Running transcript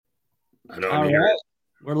I know I'm All here. right,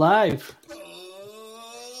 we're live.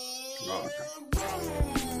 Oh,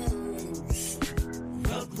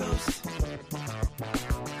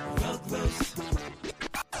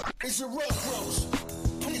 It's a rug roast.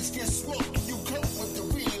 Please get smoked. You come with the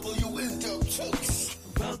real or you end up toast.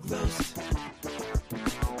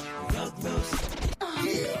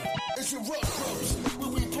 Yeah, it's a rug roast.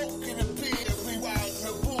 When we poking the beer, we riding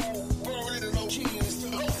the bull, burning no cheese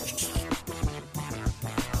to host.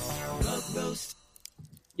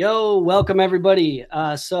 Yo, welcome everybody.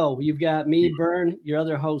 So you've got me, Bern, your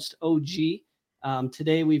other host, OG.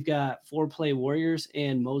 Today we've got Foreplay Warriors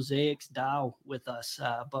and Mosaics Dow with us.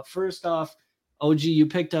 But first off, OG, you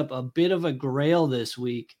picked up a bit of a grail this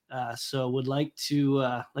week, so would like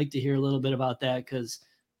to hear a little bit about that because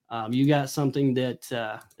you got something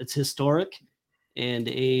that it's historic and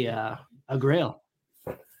a grail.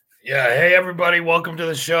 yeah. Hey, everybody. Welcome to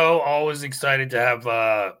the show. Always excited to have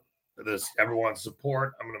everyone's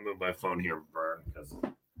support. I'm going to move my phone here, Vern, because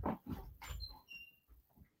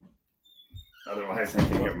otherwise I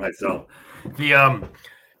can hear myself.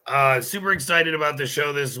 Super excited about the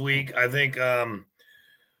show this week. I think I'm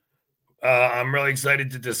really excited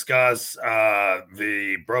to discuss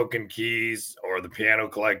the Broken Keys, or the Piano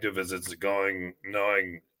Collective as it's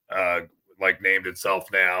named itself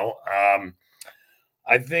now.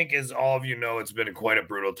 I think, as all of you know, it's been quite a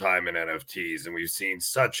brutal time in NFTs, and we've seen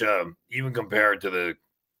even compared to the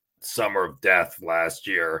summer of death last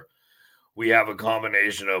year, we have a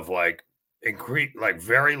combination of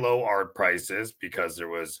very low art prices because there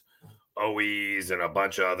was OEs and a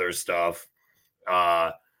bunch of other stuff.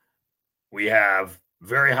 We have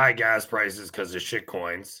very high gas prices because of shit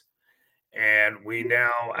coins, and we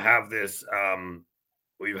now have this.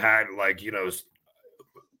 We've had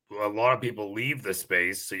a lot of people leave the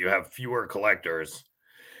space, so you have fewer collectors.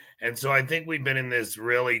 And so I think we've been in this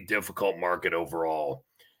really difficult market overall.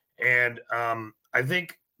 And I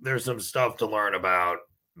think there's some stuff to learn about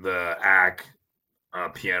the AC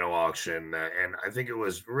piano auction. And I think it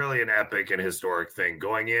was really an epic and historic thing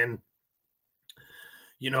going in.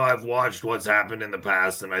 I've watched what's happened in the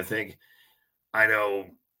past, and I know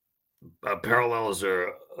parallels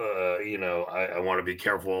are, I want to be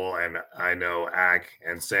careful, and I know Ack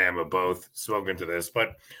and Sam have both spoken to this,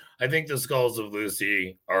 but I think the Skulls of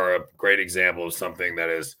Lucy are a great example of something that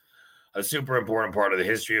is a super important part of the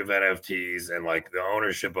history of NFTs and like the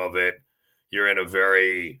ownership of it. You're in a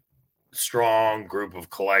very strong group of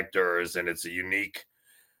collectors, and it's a unique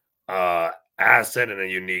asset and a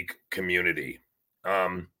unique community.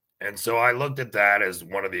 And so I looked at that as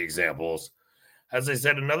one of the examples. As I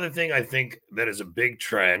said, another thing I think that is a big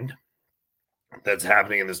trend that's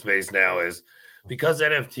happening in the space now is because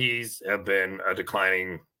NFTs have been a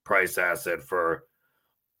declining price asset for,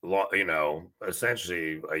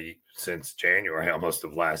 essentially since January almost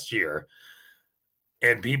of last year,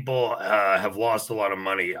 and people have lost a lot of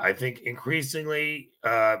money. I think increasingly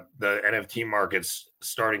the NFT market's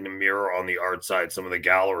starting to mirror on the art side some of the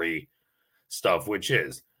gallery stuff, which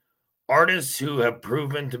is artists who have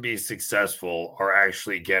proven to be successful are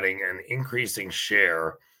actually getting an increasing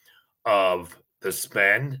share of the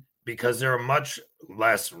spend because they're a much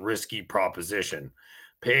less risky proposition.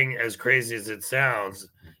 Paying, as crazy as it sounds,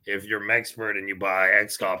 if you're Mexpert and you buy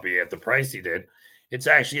X copy at the price you did, it's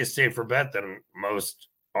actually a safer bet than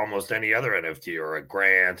almost any other NFT or a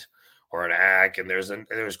grant or an AC. And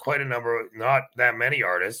there's quite a number, not that many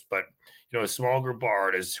artists, but a small group of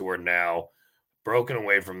artists who are now broken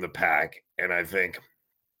away from the pack. And I think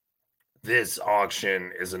this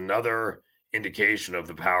auction is another indication of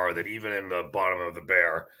the power that even in the bottom of the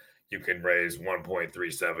bear, you can raise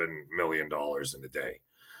 $1.37 million in a day.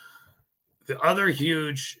 The other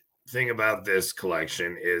huge thing about this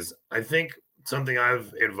collection is, I think, something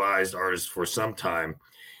I've advised artists for some time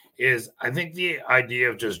is I think the idea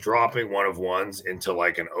of just dropping one of ones into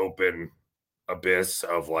like an open abyss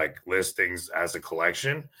of like listings as a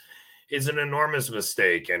collection is an enormous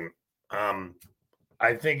mistake. And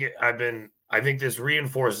I think this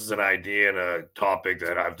reinforces an idea and a topic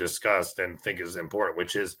that I've discussed and think is important,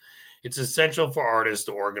 which is it's essential for artists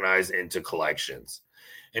to organize into collections.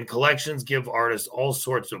 And collections give artists all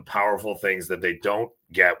sorts of powerful things that they don't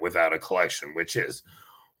get without a collection, which is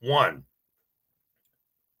one,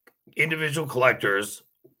 individual collectors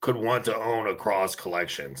could want to own across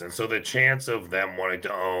collections. And so the chance of them wanting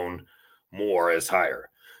to own more is higher.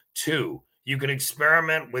 Two, you can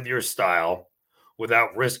experiment with your style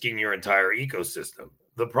without risking your entire ecosystem.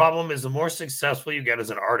 The problem is the more successful you get as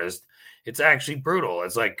an artist, it's actually brutal.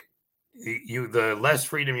 It's like the less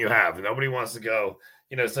freedom you have. Nobody wants to go,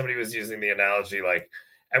 somebody was using the analogy like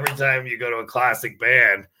every time you go to a classic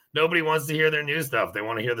band, nobody wants to hear their new stuff. They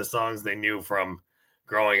want to hear the songs they knew from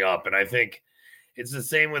growing up. And I think it's the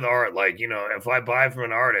same with art. Like, if I buy from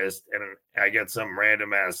an artist and I get some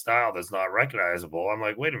random ass style that's not recognizable, I'm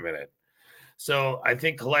like, wait a minute. So I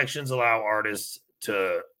think collections allow artists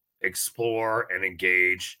to explore and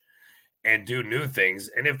engage and do new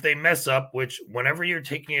things. And if they mess up, which whenever you're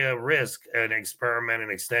taking a risk, an experiment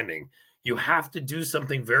and extending, you have to do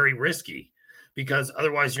something very risky because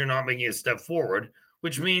otherwise you're not making a step forward,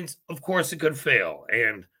 which means, of course, it could fail.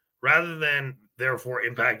 And rather than therefore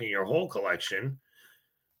impacting your whole collection,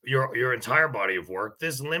 your entire body of work,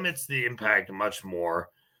 this limits the impact much more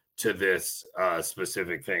to this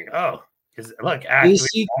specific thing. Oh, because look,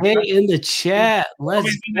 actually, ACK in the chat.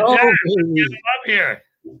 Let's go. Get him up here.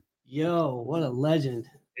 Yo, what a legend.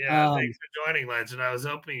 Yeah, thanks for joining, Legend. I was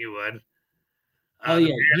hoping you would. Oh,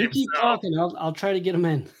 yeah. You keep talking. I'll try to get him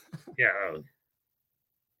in. Yeah. You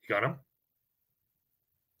got him?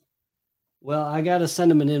 Well, I got to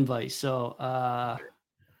send him an invite. So,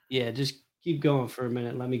 yeah, just keep going for a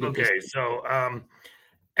minute. Let me get okay. So,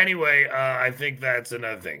 anyway, I think that's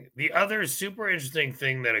another thing. The other super interesting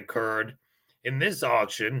thing that occurred in this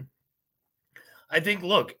auction, I think,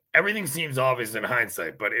 look, everything seems obvious in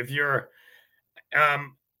hindsight, but if you're ACK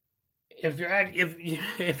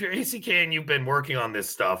and you've been working on this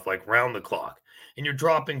stuff like round the clock and you're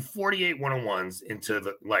dropping 48 101s into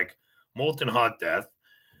the like molten hot death,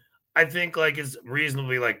 I think like is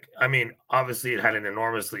reasonably obviously it had an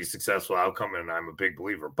enormously successful outcome and I'm a big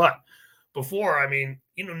believer, but before,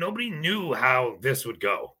 nobody knew how this would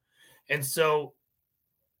go. And so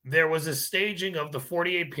there was a staging of the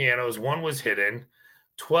 48 pianos. One was hidden.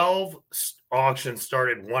 12 auctions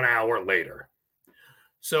started 1 hour later.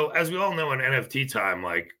 So as we all know in NFT time,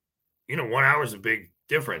 1 hour is a big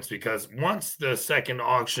difference because once the second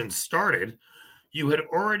auction started, you had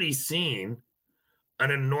already seen an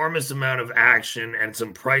enormous amount of action and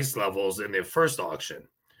some price levels in the first auction.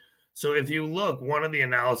 So if you look, one of the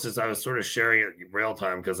analysis I was sort of sharing it in real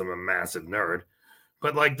time because I'm a massive nerd,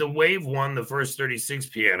 but like the wave one, the first 36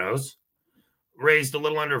 pianos raised a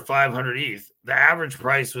little under 500 ETH. The average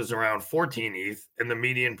price was around 14 ETH and the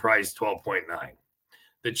median price 12.9.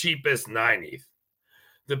 The cheapest 9 ETH.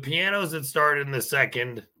 The pianos that started in the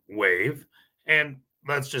second wave, and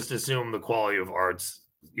let's just assume the quality of art's,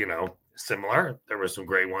 similar. There were some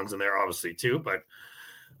great ones in there, obviously, too, but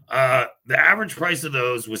the average price of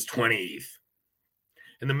those was 20 ETH.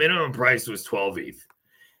 And the minimum price was 12 ETH.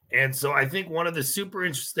 And so I think one of the super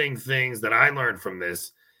interesting things that I learned from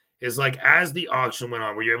this is as the auction went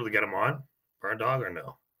on, were you able to get them on, Burn Dog, or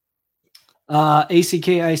no? ACK,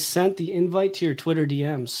 I sent the invite to your Twitter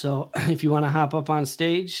DM. So if you want to hop up on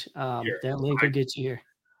stage, that link will get you here.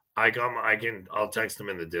 I'll text them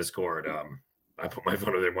in the Discord. I put my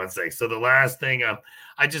phone over there 1 sec. So the last thing,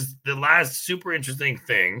 the last super interesting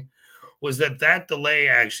thing was that delay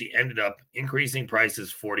actually ended up increasing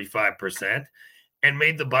prices 45% and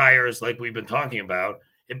made the buyers, like we've been talking about,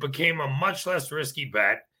 it became a much less risky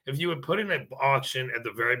bet. If you had put in an auction at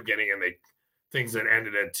the very beginning and things that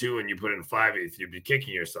ended at 2 and you put in 5 ETH, you'd be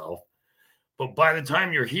kicking yourself. But by the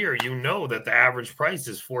time you're here, you know that the average price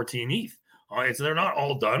is 14 ETH. They're not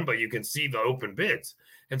all done, but you can see the open bids.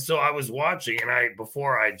 And so I was watching, and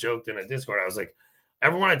before I joked in a Discord, I was like,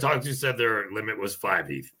 everyone I talked to said their limit was 5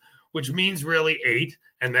 ETH, which means really 8,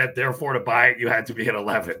 and that therefore to buy it, you had to be at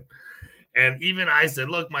 11. And even I said,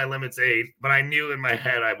 look, my limit's 8, but I knew in my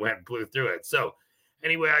head I blew through it. So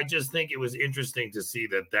anyway, I just think it was interesting to see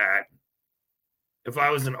that if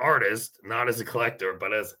I was an artist, not as a collector,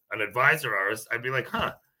 but as an advisor artist, I'd be like,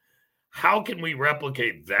 how can we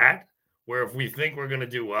replicate that? Where if we think we're going to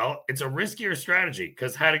do well, it's a riskier strategy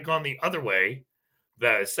because had it gone the other way,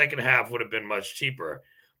 the second half would have been much cheaper.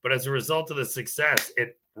 But as a result of the success,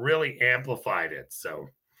 it really amplified it. So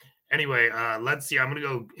anyway, let's see. I'm going to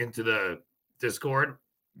go into the Discord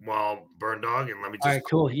while Burn Dog, and let me just. All right,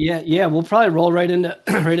 cool. Yeah. We'll probably roll right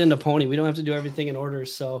into Pony. We don't have to do everything in order.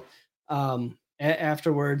 So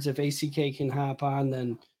afterwards, if ACK can hop on,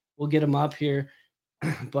 then we'll get him up here.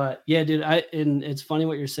 But yeah, dude, and it's funny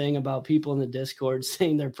what you're saying about people in the Discord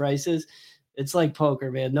saying their prices. It's like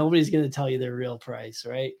poker, man. Nobody's going to tell you their real price,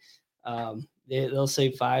 right? They'll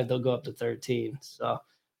say 5, they'll go up to 13. So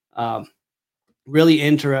really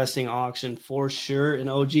interesting auction for sure. And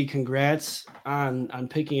OG, congrats on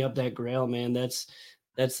picking up that Grail, man. That's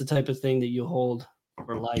the type of thing that you hold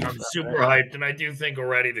for life. I'm super hyped, and I do think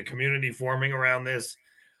already the community forming around this.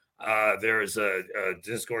 There's a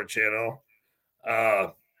Discord channel.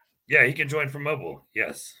 Yeah, he can join from mobile.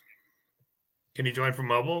 Yes. Can you join from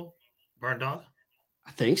mobile, Burn Dog?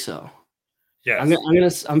 I think so. Yes.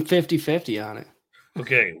 I'm 50-50 on it.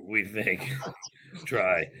 Okay, we think.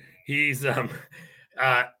 Try. He's trying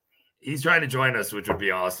to join us, which would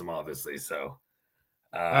be awesome, obviously. So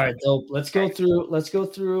All right, dope. Let's go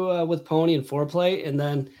through with Pony and foreplay, and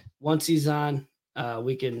then once he's on,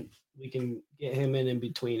 we can get him in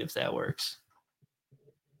between if that works.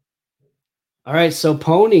 All right, so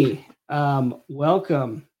Pony,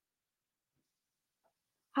 welcome.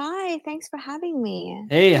 Hi, thanks for having me.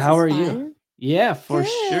 Hey, This how is are fun. you? Yeah, for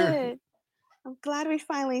sure. Good. I'm glad we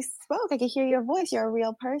finally spoke. I can hear your voice. You're a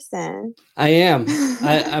real person. I am.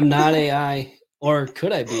 I'm not AI, or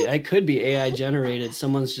could I be? I could be AI generated.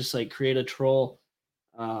 Someone's just like create a troll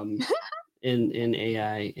in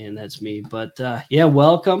AI, and that's me. But yeah,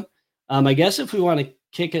 welcome. I guess if we want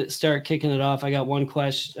to start kicking it off, I got one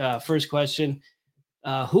question. First question: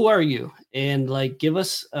 who are you? And like, give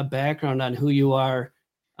us a background on who you are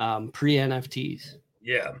pre NFTs.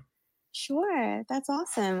 yeah. Sure, that's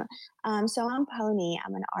awesome. So I'm Pony.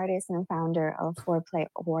 I'm an artist and founder of Foreplay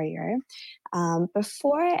Warrior.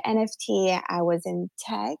 Before NFT, I was in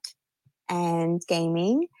tech and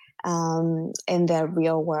gaming in the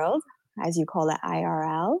real world, as you call it,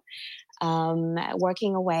 IRL.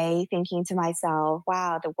 Working away, thinking to myself,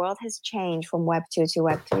 wow, the world has changed from Web 2 to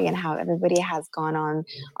Web 3 and how everybody has gone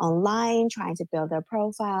online, trying to build their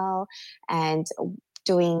profile and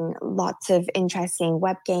doing lots of interesting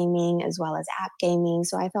web gaming as well as app gaming.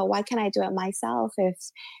 So I thought, why can't I do it myself?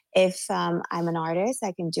 If I'm an artist,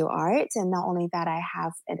 I can do art. And not only that, I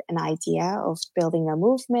have an idea of building a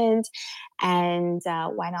movement. And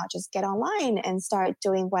why not just get online and start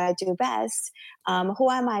doing what I do best? Who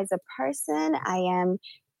am I as a person? I am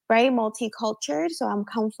very multicultural. So I'm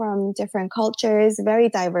come from different cultures, very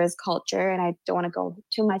diverse culture, and I don't want to go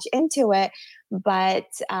too much into it. But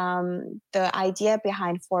the idea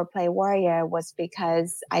behind Foreplay Warrior was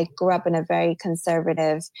because I grew up in a very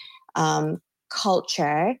conservative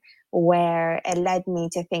culture where it led me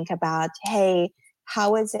to think about, hey,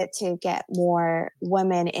 how is it to get more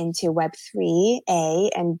women into Web3, A,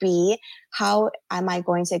 and B, how am I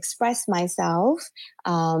going to express myself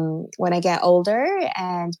when I get older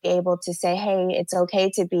and be able to say, hey, it's okay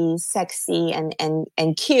to be sexy and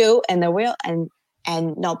cute and the real and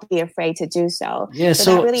not be afraid to do so. Yeah.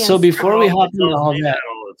 So that really So before we hop into Tells all me that,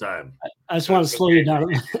 all the time. I just want to slow you down.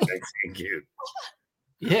 That's cute.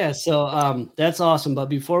 Yeah, so that's awesome. But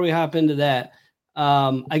before we hop into that,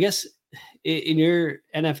 I guess in your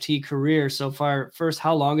NFT career so far, first,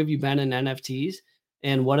 how long have you been in NFTs,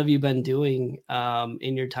 and what have you been doing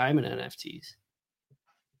in your time in NFTs?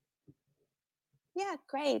 Yeah,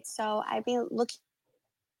 great. So I've been looking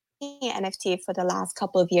at NFT for the last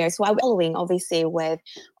couple of years. So I'm following obviously with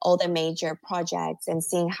all the major projects and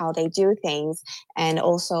seeing how they do things, and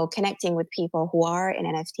also connecting with people who are in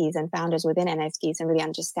NFTs and founders within NFTs and really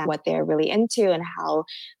understand what they're really into and how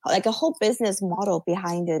like a whole business model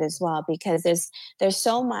behind it as well, because there's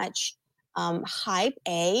so much hype,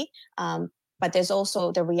 but there's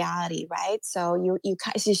also the reality, right? So you're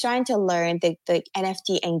trying to learn the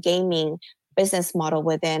NFT and gaming business model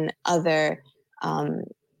within other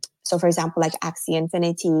so for example, like Axie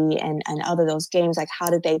Infinity and other those games, like how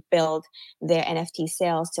do they build their NFT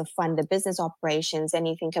sales to fund the business operations? And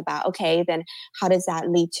you think about, okay, then how does that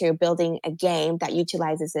lead to building a game that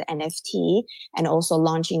utilizes an NFT and also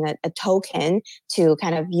launching a token to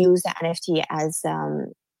kind of use the NFT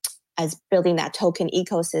as building that token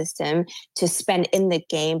ecosystem to spend in the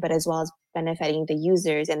game, but as well as benefiting the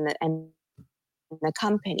users and the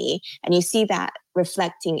company. And you see that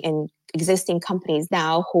reflecting in existing companies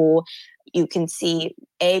now who you can see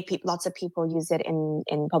lots of people use it in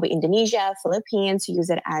probably Indonesia, Philippines, use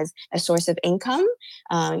it as a source of income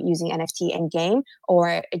using NFT and game,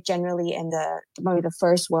 or generally in maybe the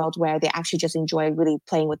first world where they actually just enjoy really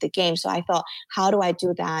playing with the game. So I thought, how do I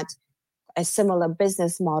do that? A similar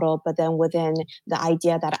business model, but then within the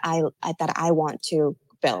idea that I want to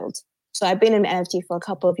build. So I've been in NFT for a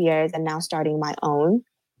couple of years and now starting my own.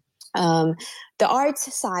 The art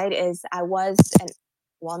side is but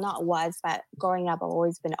growing up, I've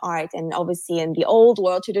always been art. And obviously in the old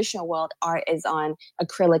world, traditional world, art is on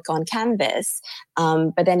acrylic on canvas.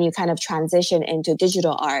 But then you kind of transition into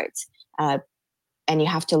digital art. And you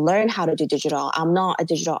have to learn how to do digital. I'm not a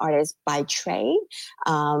digital artist by trade.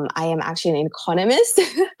 I am actually an economist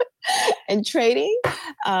in trading.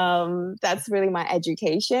 That's really my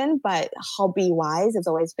education. But hobby-wise, it's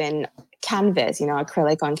always been canvas,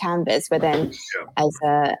 acrylic on canvas. But then, as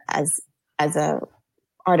a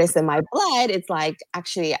artist in my blood, it's like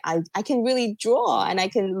actually I can really draw and I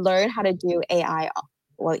can learn how to do AI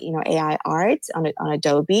art on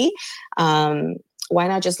Adobe. why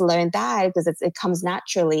not just learn that? Because it comes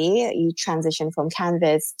naturally. You transition from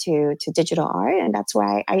canvas to digital art, and that's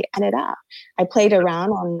where I ended up. I played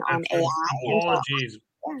around on AI. Apologies.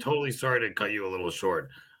 Totally sorry to cut you a little short.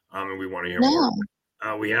 And we want to hear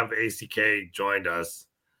more. We have ACK joined us.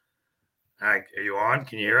 Hi, are you on?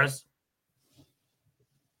 Can you hear us?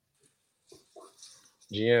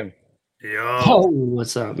 GM. Yo. Oh,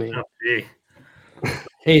 what's up, man? Hey.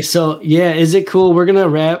 Hey, so yeah, is it cool? We're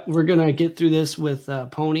gonna get through this with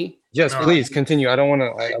Pony. Yes, please continue. I don't want to.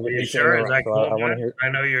 I Are would you hate sure? to Is interrupt. that cool? I want to hear. I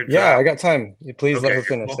know you're. Yeah, I got time. Please let Okay, her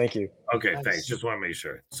finish. cool. Thank you. Okay, Nice. thanks. Just want to make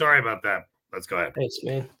sure. Sorry about that. Let's go ahead. Thanks,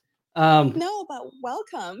 man. No, but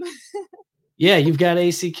welcome. Yeah, you've got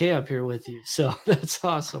ACK up here with you, so that's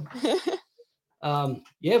awesome.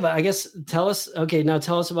 Yeah, but I guess tell us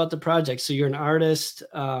about the project. So you're an artist.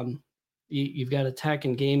 You've got a tech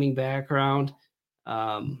and gaming background.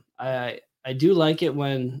 I do like it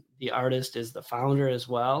when the artist is the founder as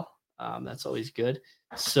well. That's always good.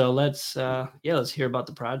 So let's hear about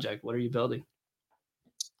the project. What are you building?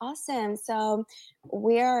 Awesome. So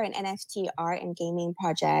we are an NFT art and gaming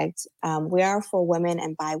project. We are for women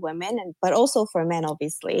and by women, but also for men,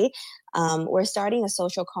 obviously. We're starting a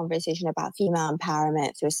social conversation about female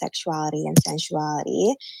empowerment through sexuality and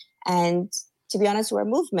sensuality. And to be honest, we're a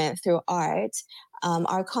movement through art.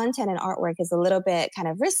 Our content and artwork is a little bit kind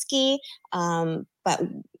of risky,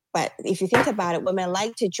 but if you think about it, women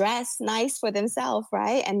like to dress nice for themselves,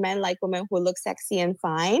 right? And men like women who look sexy and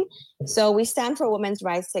fine. So we stand for women's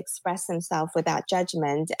rights to express themselves without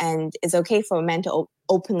judgment, and it's okay for men to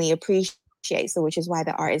openly appreciate. So, which is why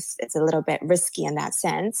the art is a little bit risky in that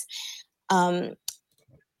sense.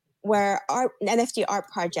 Where our NFT art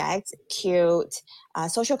project, cute,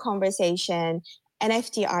 social conversation,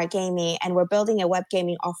 NFT art gaming, and we're building a web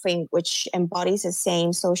gaming offering which embodies the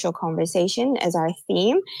same social conversation as our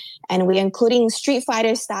theme. And we're including Street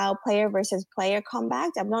Fighter style player versus player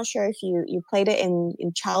combat. I'm not sure if you played it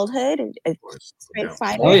in childhood, Street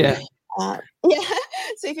Fighter. Oh yeah. Yeah.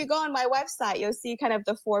 So if you go on my website, you'll see kind of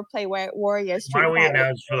the 4-play warrior Street Why don't we Fighter.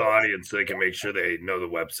 announce for the audience so they can make sure they know the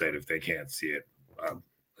website if they can't see it?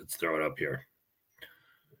 Let's throw it up here.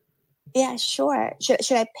 Yeah, sure. Should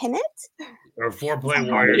I pin it? Or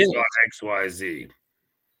 4-play warriors.xyz.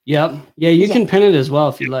 Yep. Yeah, you can pin it as well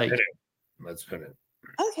if you like. Let's pin it.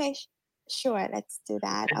 Okay, sure. Let's do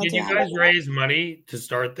that. Did you guys raise money to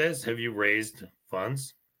start this? Have you raised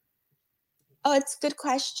funds? Oh, it's a good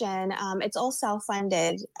question. It's all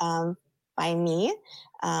self-funded by me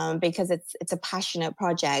because it's a passionate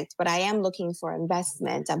project. But I am looking for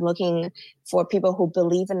investment. I'm looking for people who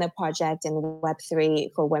believe in the project and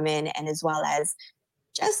Web3 for women, and as well as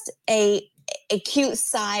just a cute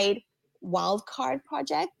side wildcard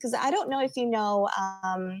project. Because I don't know if you know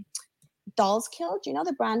Dolls Kill. Do you know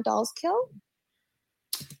the brand Dolls Kill?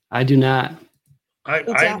 I do not.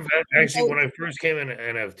 Actually, when I first came into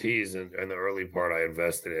NFTs in the early part, I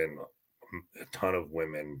invested in a ton of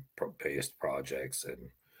women-based projects and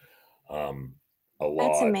a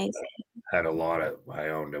lot. That's amazing. Had a lot of. I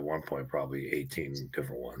owned at one point probably 18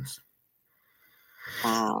 different ones.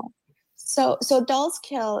 Wow. So Dolls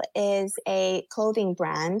Kill is a clothing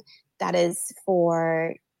brand that is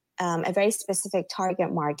for a very specific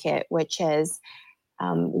target market, which is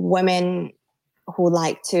women who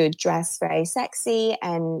like to dress very sexy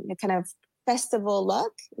and the kind of festival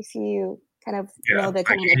look. If you kind of know the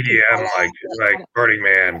kind of EDM, like Burning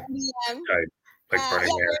Man, like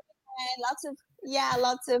Burning Man.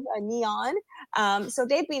 Lots of neon. So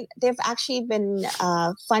they've actually been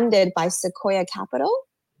funded by Sequoia Capital.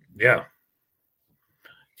 Yeah.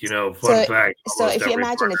 You know, fun fact. So if you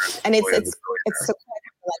imagine it's Sequoia.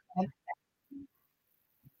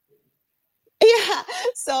 Yeah.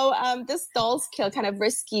 So this Dolls Kill kind of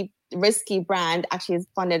risky brand actually is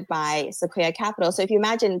funded by Sequoia Capital. So if you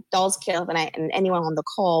imagine Dolls Kill, and anyone on the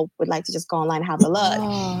call would like to just go online and have a look,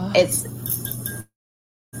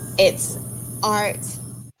 it's art.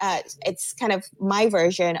 It's kind of my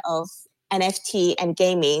version of NFT and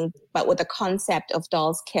gaming, but with the concept of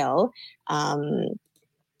Dolls Kill.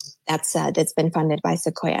 That's been funded by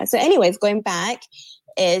Sequoia. So anyways, going back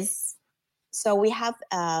so we have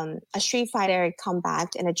a Street Fighter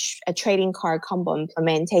combat and a trading card combo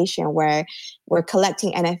implementation where we're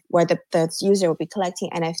collecting where the user will be collecting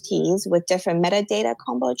NFTs with different metadata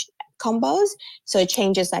combos. So it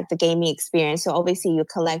changes like the gaming experience. So obviously you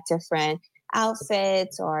collect different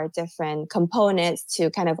outfits or different components to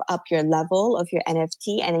kind of up your level of your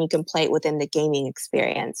NFT, and then you can play it within the gaming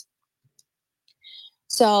experience.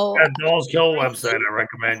 So that Dolls Kill website, I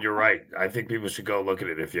recommend. You're right. I think people should go look at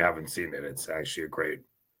it if you haven't seen it. It's actually a great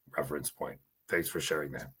reference point. Thanks for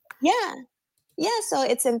sharing that. Yeah. Yeah, so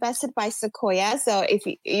it's invested by Sequoia. So if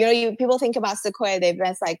you people think about Sequoia, they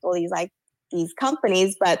invest like all these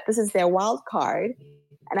companies, but this is their wild card,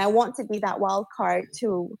 and I want to be that wild card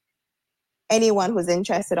to anyone who's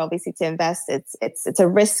interested, obviously, to invest. It's a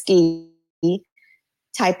risky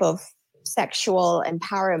type of sexual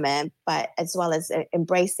empowerment, but as well as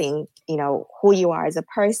embracing, who you are as a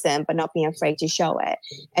person, but not being afraid to show it.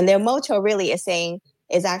 And their motto really is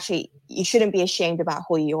actually, you shouldn't be ashamed about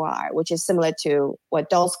who you are, which is similar to what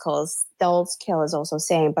Dolls Kill is also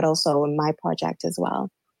saying, but also in my project as well.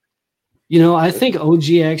 I think OG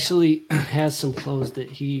actually has some clothes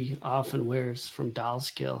that he often wears from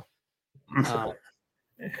Doll's Kill.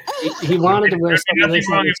 He wanted to wear some of this.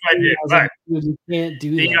 Nothing wrong if I did, but you can't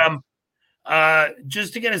do that.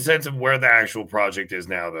 Just to get a sense of where the actual project is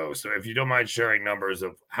now, though. So, if you don't mind sharing numbers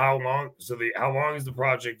of how long is the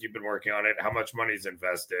project you've been working on it? How much money is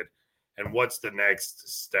invested, and what's the next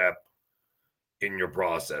step in your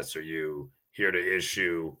process? Are you here to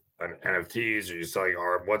issue an NFTs? Are you selling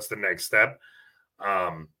art? What's the next step?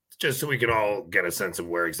 Just so we can all get a sense of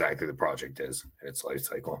where exactly the project is in its life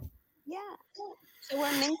cycle. Yeah. So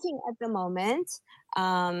we're minting at the moment,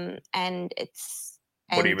 and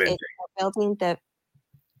What are you minting? We're building the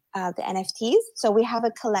NFTs. So we have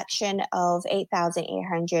a collection of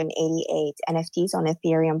 8,888 NFTs on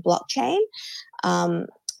Ethereum blockchain.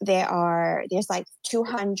 There's like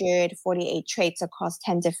 248 traits across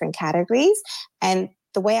 10 different categories. And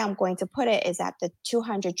the way I'm going to put it is that the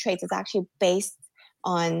 200 traits is actually based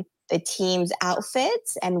on the team's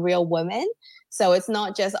outfits and real women. So it's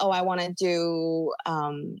not just, I want to do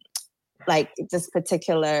like this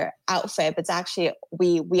particular outfit, but it's actually,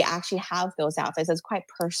 we actually have those outfits. It's quite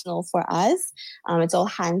personal for us. It's all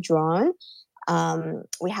hand drawn.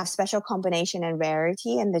 We have special combination and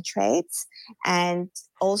rarity in the traits. And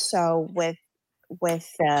also with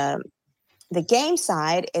the game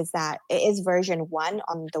side is that it is version 1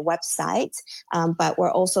 on the website, but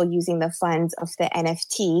we're also using the funds of the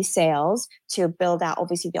NFT sales to build out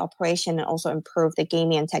obviously the operation and also improve the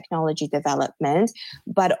gaming and technology development.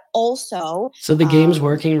 But also, so the game's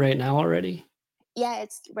working right now already? Yeah,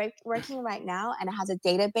 it's working right now, and it has a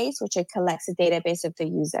database which it collects a database of the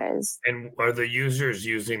users. And are the users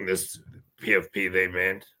using this PFP they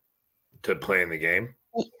mint to play in the game?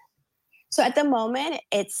 So at the moment,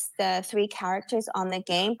 it's the 3 characters on the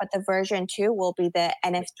game, but the version 2 will be the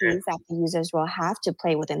NFTs that the users will have to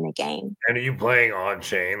play within the game. And are you playing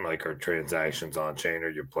on-chain, like are transactions on-chain,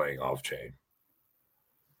 or you're playing off-chain?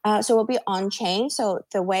 So we'll be on-chain. So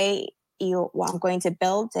the way I'm going to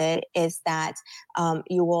build it is that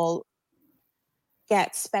you will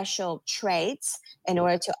get special traits in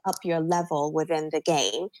order to up your level within the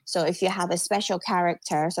game. So if you have a special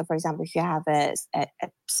character, so for example, if you have a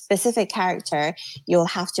specific character, you'll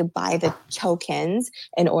have to buy the tokens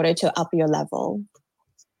in order to up your level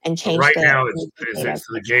and change. Right now, it's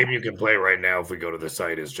the game you can play right now. If we go to the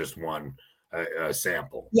site, is just one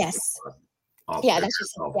sample. Yes. That's it.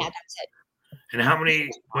 And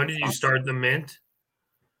when did you start the mint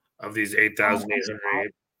of these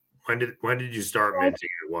 8,808? When did you start minting?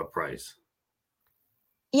 At what price?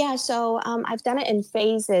 Yeah, so I've done it in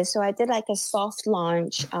phases. So I did like a soft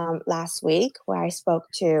launch last week where I spoke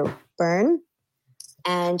to Bern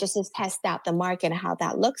and just to test out the market and how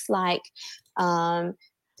that looks like.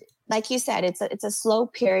 Like you said, it's a slow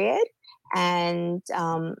period, and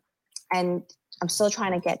I'm still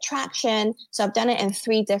trying to get traction. So I've done it in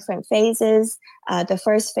 3 different phases. The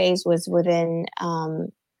first phase was within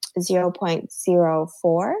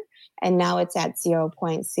 0.04, and now it's at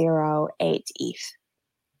 0.08 ETH.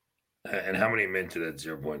 And how many minted at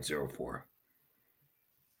 0.04?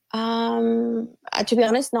 To be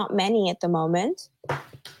honest, not many at the moment.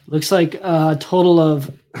 Looks like a total of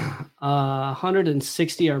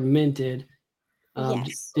 160 are minted.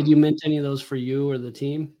 Yes. Did you mint any of those for you or the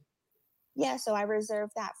team? Yeah, so I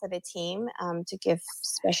reserved that for the team to give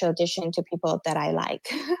special edition to people that I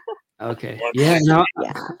like. Okay. Yeah. No,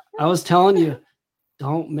 I was telling you,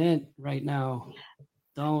 don't mint right now.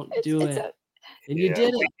 Don't do it. And you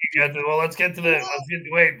did it. Well, let's get to the.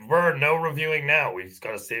 Wait, Vern, no reviewing now. We just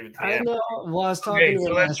got to save it to the end. I know. Well, I was talking to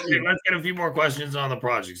you let's get a few more questions on the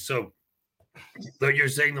project. So you're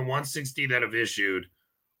saying the 160 that have issued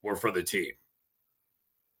were for the team?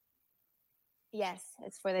 Yes,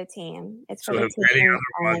 it's for the team. It's so for the team.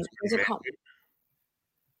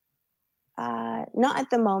 Not at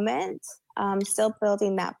the moment. I'm still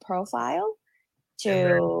building that profile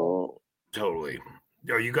to. Totally.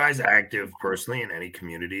 Are you guys active personally in any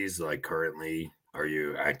communities? Like currently, are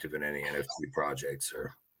you active in any NFT projects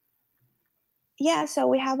or? Yeah, so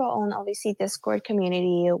we have our own, obviously, Discord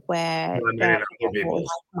community where Well, I mean, there are in other people people's, in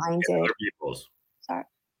like-minded. other people's. Sorry.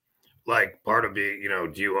 Like part of being,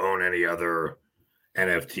 do you own any other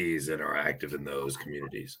NFTs that are active in those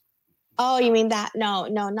communities? Oh, you mean that? No,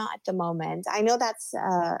 not at the moment. I know that's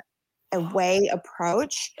a way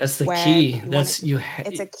approach. That's the where key. you wanna- That's you.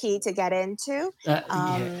 It's a key to get into.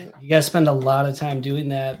 Yeah, you got to spend a lot of time doing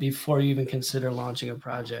that before you even consider launching a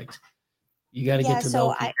project. You got to Yeah, get to so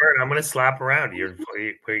know people. I Bert, I'm going to slap around. You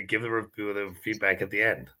give the feedback at the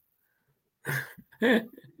end.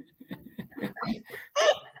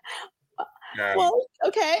 well,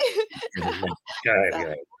 okay. Go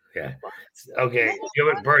ahead. Yeah. Okay.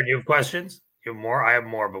 Bert, you have questions? You have more? I have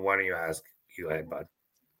more, but why don't you ask? You ahead, bud.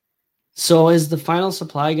 So is the final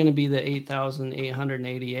supply going to be the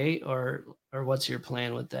 8,888 or what's your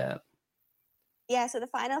plan with that? Yeah, so the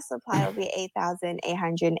final supply will be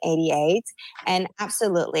 8,888. And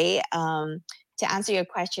absolutely, to answer your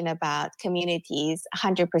question about communities,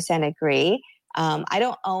 100% agree. I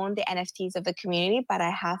don't own the NFTs of the community, but I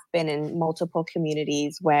have been in multiple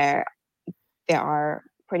communities where they are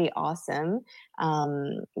pretty awesome.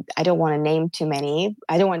 I don't want to name too many.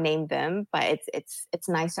 I don't want to name them, but it's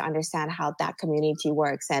nice to understand how that community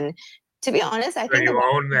works. And to be honest, I So think you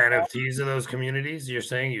own the NFTs of those communities? You're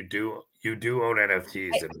saying you do own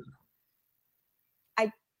NFTs?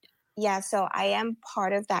 Yeah, so I am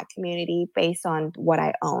part of that community based on what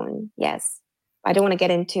I own. Yes. I don't want to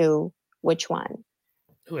get into which one.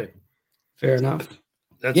 Okay. Fair enough.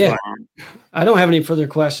 That's Yeah. fine. I don't have any further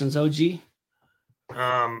questions. OG?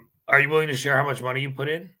 Are you willing to share how much money you put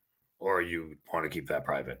in, or you want to keep that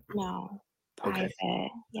private? No. Okay.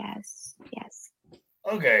 Private. Yes.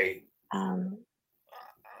 Okay.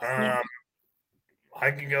 Yeah.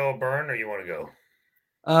 I can go, Burn, or you want to go?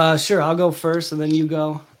 Sure, I'll go first and then you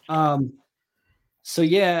go. So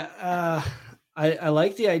yeah, I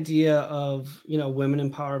like the idea of women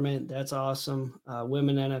empowerment. That's awesome.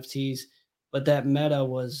 Women NFTs, but that meta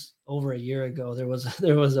was over a year ago. There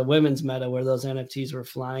was a women's meta where those NFTs were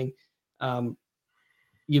flying.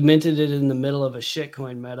 You minted it in the middle of a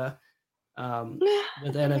shitcoin meta.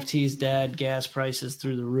 With NFTs dead, gas prices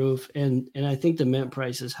through the roof, and I think the mint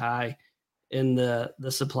price is high, and the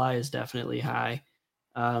supply is definitely high.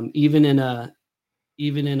 Even in a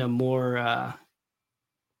more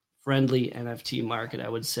friendly NFT market, I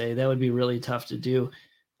would say that would be really tough to do.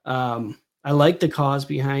 I like the cause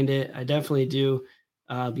behind it. I definitely do.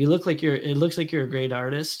 It looks like you're a great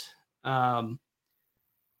artist.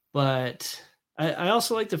 But I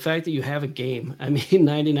also like the fact that you have a game. I mean,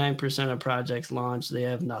 99% of projects launch, they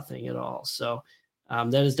have nothing at all. So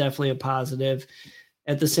that is definitely a positive.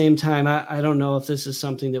 At the same time, I don't know if this is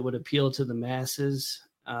something that would appeal to the masses.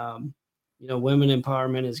 Women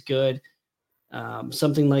empowerment is good.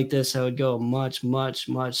 Something like this, I would go much, much,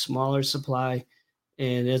 much smaller supply.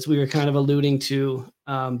 And as we were kind of alluding to,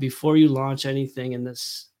 before you launch anything in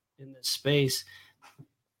this space,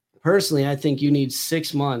 personally, I think you need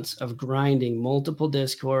 6 months of grinding multiple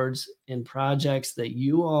discords and projects that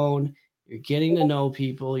you own. You're getting to know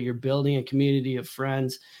people. You're building a community of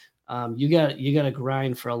friends. You got to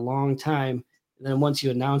grind for a long time. And then once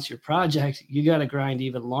you announce your project, you got to grind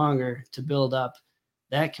even longer to build up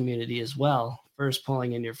that community as well. First,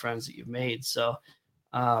 pulling in your friends that you've made. So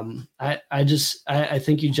I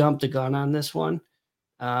think you jumped the gun on this one,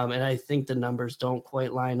 and I think the numbers don't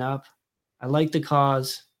quite line up. I like the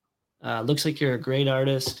cause. Looks like you're a great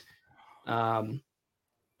artist. But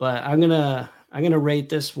I'm gonna rate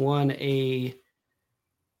this one a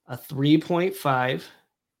 3.5.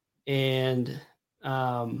 And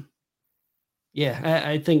I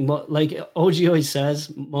think like OG always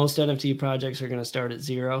says, most NFT projects are gonna start at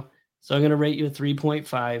 0. So I'm gonna rate you a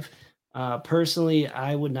 3.5. Personally,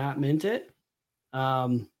 I would not mint it.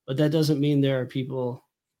 But that doesn't mean there are people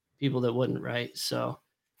that wouldn't, right? So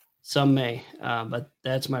some may, but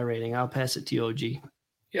that's my rating. I'll pass it to you, OG.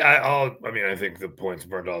 Yeah, I think the points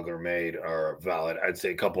Burndogler made are valid. I'd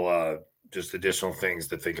say a couple of just additional things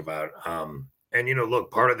to think about. And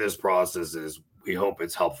look, part of this process is we hope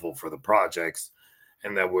it's helpful for the projects,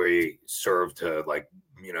 and that we serve to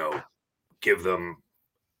give them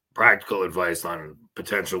practical advice on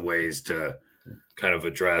potential ways to kind of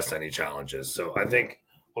address any challenges. So I think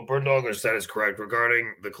what Burndogler said is correct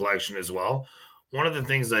regarding the collection as well. One of the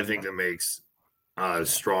things I think that makes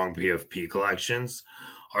strong PFP collections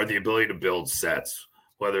are the ability to build sets,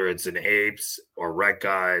 whether it's in apes or rec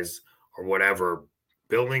guys or whatever.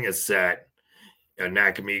 Building a set,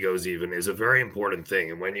 Nakamigos even, is a very important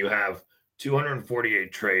thing. And when you have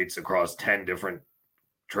 248 traits across 10 different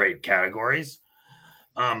trait categories,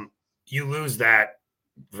 you lose that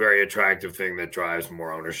very attractive thing that drives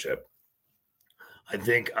more ownership. I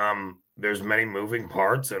think there's many moving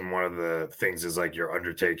parts, and one of the things is like your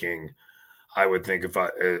undertaking. I would think if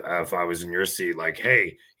I was in your seat, like,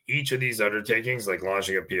 hey, each of these undertakings, like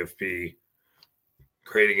launching a PFP,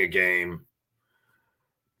 creating a game,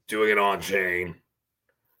 doing it on chain,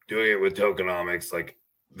 doing it with tokenomics, like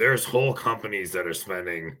there's whole companies that are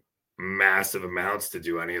spending massive amounts to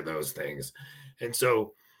do any of those things. And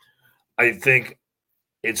so I think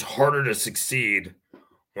it's harder to succeed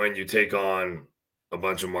when you take on a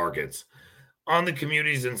bunch of markets on the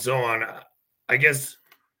communities and so on. I guess,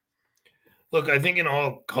 look, I think in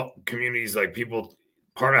all communities, like people,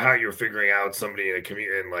 part of how you're figuring out somebody in a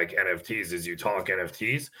community in like NFTs is you talk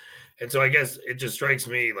NFTs. And so I guess it just strikes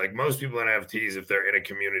me like most people in NFTs, if they're in a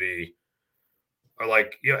community, are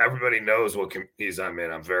like, everybody knows what communities I'm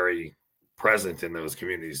in. I'm very present in those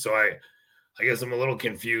communities. So I guess I'm a little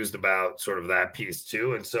confused about sort of that piece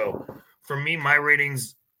too. And so for me, my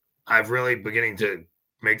ratings, I've really beginning to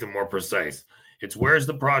make them more precise. It's where's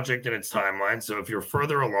the project in its timeline. So if you're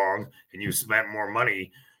further along and you spent more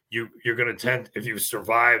money, you're going to tend, if you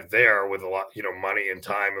survive there with a lot, money and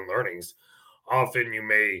time and learnings, often you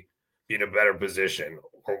may be in a better position,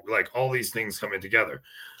 or like all these things coming together.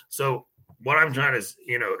 So what I'm trying to,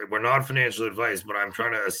 we're not financial advice, but I'm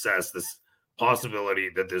trying to assess this possibility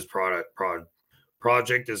that this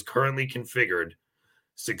project is currently configured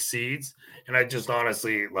succeeds. And I just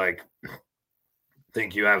honestly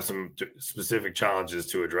think you have some specific challenges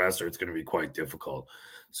to address, or it's going to be quite difficult.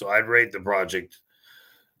 So I'd rate the project.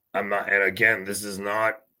 I'm not, and again, this is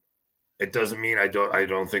not, it doesn't mean I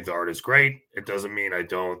don't think the art is great. It doesn't mean I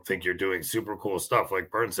don't think you're doing super cool stuff.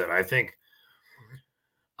 Like Bern said,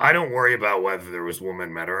 I don't worry about whether there was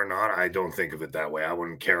woman meta or not. I don't think of it that way. I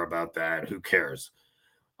wouldn't care about that. Who cares?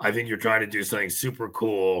 I think you're trying to do something super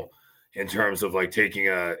cool in terms of like taking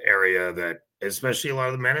a area that, especially a lot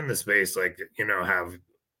of the men in the space, like, have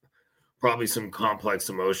probably some complex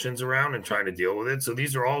emotions around and trying to deal with it. So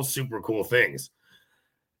these are all super cool things.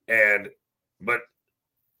 But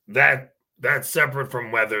that's separate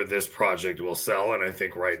from whether this project will sell. And I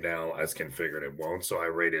think right now, as configured, it won't. So I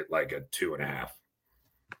rate it like a 2.5.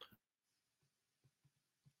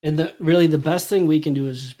 And the best thing we can do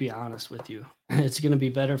is just be honest with you. It's going to be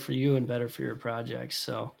better for you and better for your projects.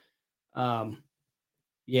 So,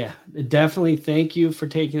 yeah, definitely thank you for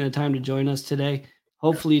taking the time to join us today.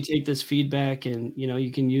 Hopefully you take this feedback and,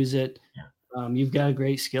 you can use it. You've got a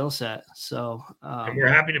great skill set. So, and we're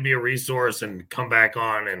happy to be a resource and come back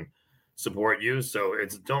on and support you. So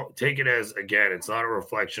don't take it as, again, it's not a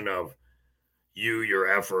reflection of your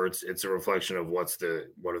efforts. It's a reflection of what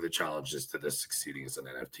are the challenges to this succeeding as an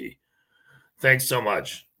NFT. Thanks so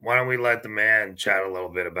much. Why don't we let the man chat a little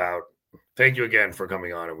bit about, thank you again for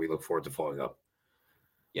coming on, and we look forward to following up.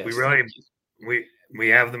 Yes, we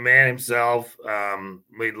have the man himself.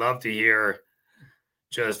 We'd love to hear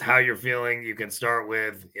just how you're feeling. You can start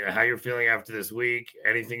with, how you're feeling after this week,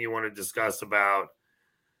 anything you want to discuss about,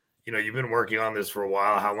 you've been working on this for a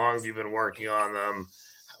while. How long have you been working on them?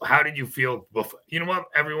 How did you feel before? You know what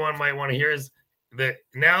everyone might want to hear is that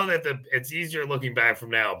now that it's easier looking back from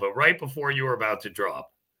now, but right before you were about to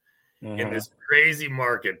drop in this crazy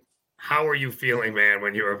market, how are you feeling, man,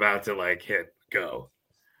 when you were about to hit go?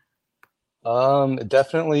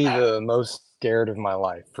 Definitely the most scared of my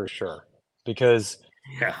life for sure. Because,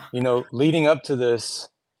 leading up to this,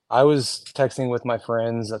 I was texting with my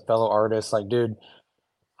friends, fellow artists, like, dude,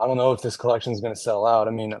 I don't know if this collection is going to sell out.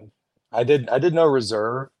 I mean, I did no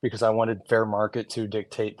reserve because I wanted fair market to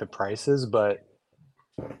dictate the prices, but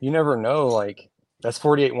you never know. Like, that's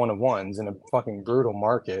 48 1-of-1s in a fucking brutal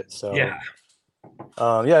market. So yeah,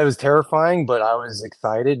 it was terrifying, but I was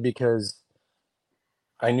excited because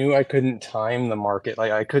I knew I couldn't time the market.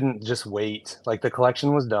 Like, I couldn't just wait. Like, the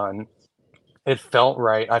collection was done. It felt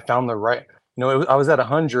right. I found the right, I was at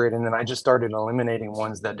 100, and then I just started eliminating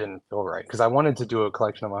ones that didn't feel right because I wanted to do a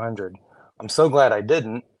collection of 100. I'm so glad I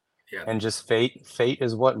didn't. Yeah. And just fate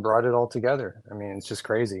is what brought it all together. I mean, it's just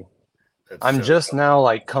crazy. I'm just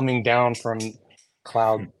now coming down from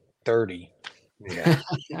cloud 30. Yeah.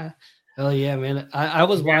 Hell yeah, man. I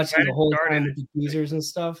was watching the whole time with the teasers and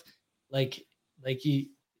stuff. I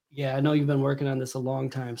know you've been working on this a long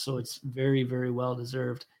time, so it's very, very well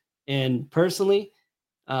deserved. And personally,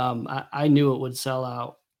 I knew it would sell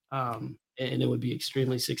out, and it would be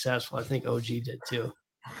extremely successful. I think OG did too.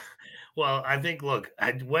 Well, I think, look,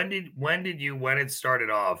 when it started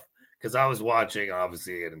off, because I was watching,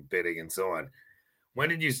 obviously, and bidding and so on, when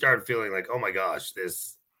did you start feeling like, oh my gosh,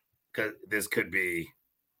 this could be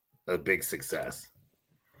a big success?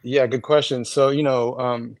 Yeah, good question. So,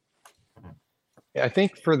 I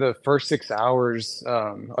think for the first 6 hours,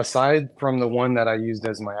 aside from the one that I used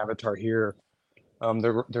as my avatar here,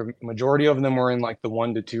 the majority of them were in like the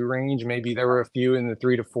 1 to 2 range. Maybe there were a few in the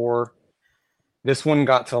 3 to 4. This one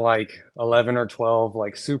got to like 11 or 12,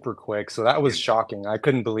 like super quick. So that was shocking. I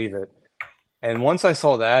couldn't believe it. And once I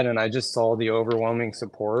saw that and I just saw the overwhelming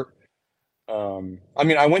support, I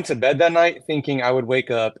mean, I went to bed that night thinking I would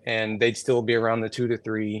wake up and they'd still be around the 2 to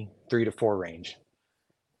 3, 3 to 4 range.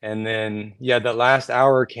 And then, yeah, the last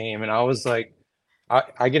hour came and I was like,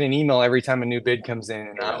 I get an email every time a new bid comes in,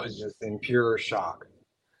 and I was just in pure shock.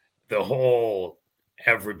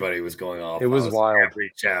 Everybody was going off. It was wild.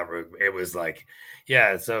 Every chat room. It was like,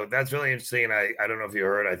 yeah, so that's really interesting. And I don't know if you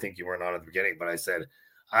heard, I think you weren't on at the beginning, but I said,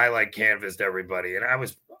 I like canvassed everybody. And I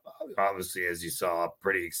was obviously, as you saw,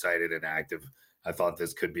 pretty excited and active. I thought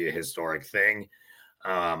this could be a historic thing.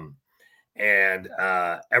 And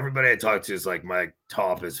everybody I talked to is like, my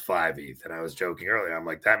top is 5 ETH. And I was joking earlier. I'm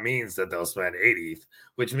like, that means that they'll spend 8 ETH,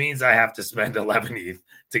 which means I have to spend 11 ETH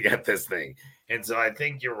to get this thing. And so I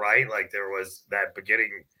think you're right. Like there was that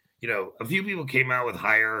beginning, a few people came out with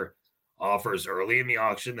higher offers early in the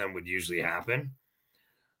auction than would usually happen.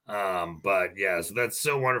 But yeah, so that's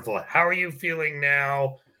so wonderful. How are you feeling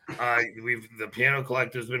now? The piano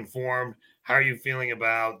collector's been formed. How are you feeling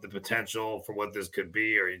about the potential for what this could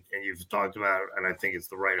be? And you've talked about, and I think it's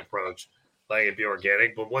the right approach, letting it be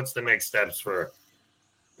organic. But what's the next steps for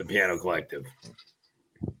the piano collective?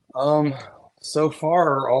 So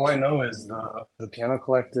far, all I know is the piano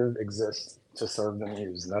collective exists to serve the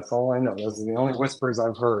muse. That's all I know. Those are the only whispers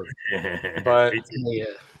I've heard. But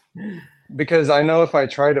because I know if I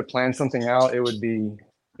try to plan something out, it would be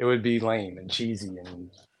lame and cheesy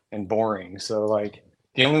and boring. So like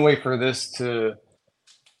the only way for this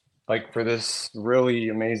really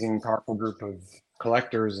amazing, powerful group of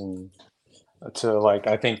collectors and to like,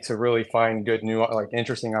 I think to really find good new, like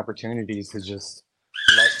interesting opportunities to just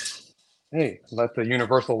let the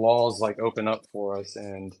universal laws like open up for us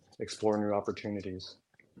and explore new opportunities.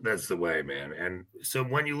 That's the way, man. And so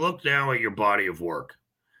when you look now at your body of work,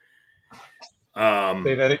 say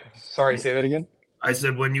that again. I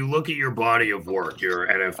said, when you look at your body of work, your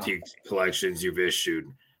NFT collections you've issued,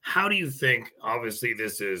 how do you think, obviously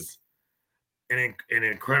this is an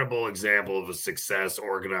incredible example of a success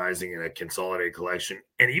organizing in a consolidated collection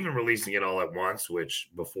and even releasing it all at once, which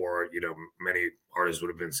before, many artists would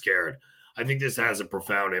have been scared. I think this has a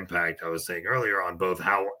profound impact, I was saying earlier, on both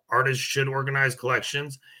how artists should organize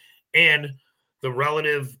collections and the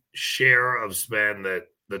relative share of spend that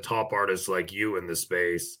the top artists like you in the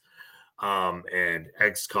space and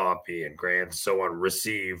Xcopy and Grant, so on,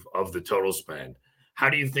 receive of the total spend. How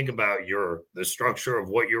do you think about the structure of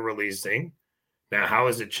what you're releasing? Now, how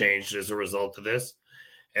has it changed as a result of this?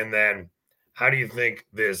 And then how do you think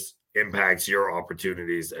this impacts your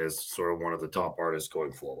opportunities as sort of one of the top artists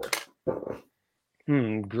going forward?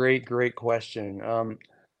 Great question.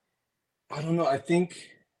 I don't know. I think,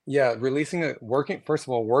 yeah,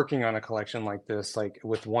 working on a collection like this, like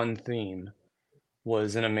with one theme,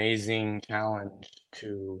 was an amazing challenge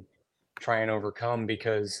to try and overcome,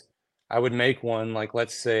 because I would make one like,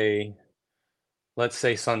 let's say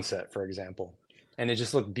sunset, for example, and it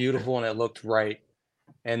just looked beautiful and it looked right.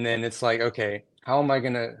 And then it's like, okay, how am I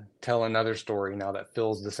going to tell another story now that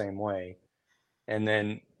feels the same way? And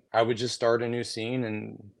then I would just start a new scene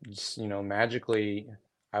and just, magically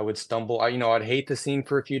I would stumble. I'd hate the scene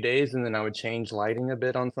for a few days and then I would change lighting a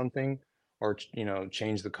bit on something or,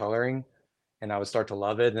 change the coloring, and I would start to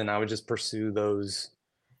love it. And I would just pursue those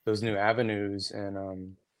new avenues.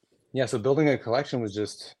 And yeah, so building a collection was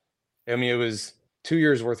just, it was 2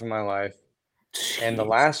 years worth of my life. And the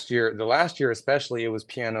last year especially, it was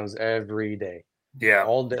pianos every day. Yeah.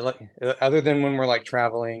 All day, like, other than when we're like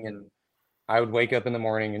traveling, and I would wake up in the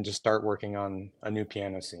morning and just start working on a new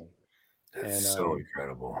piano scene. That's so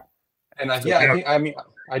incredible. And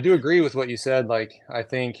I do agree with what you said. Like, I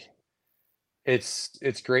think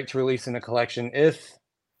it's great to release in a collection if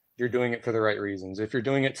you're doing it for the right reasons. If you're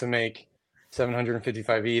doing it to make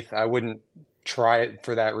 755 ETH, I wouldn't try it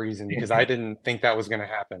for that reason, because I didn't think that was going to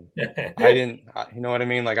happen. You know what I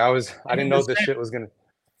mean? Like I didn't know this shit was going to.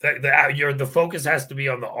 The focus has to be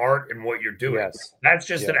on the art and what you're doing. Yes. That's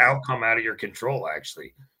just an outcome out of your control.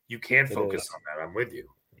 Actually, you can't focus on that. I'm with you.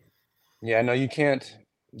 Yeah, no, you can't.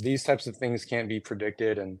 These types of things can't be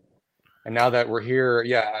predicted. And now that we're here,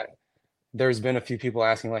 yeah, there's been a few people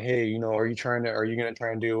asking like, hey, are you going to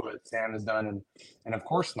try and do what Sam has done? And of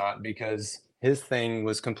course not, because his thing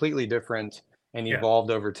was completely different and evolved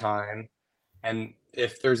over time. And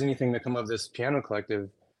if there's anything to come of this piano collective,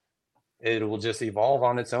 it will just evolve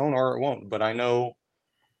on its own, or it won't. But I know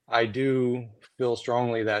I do feel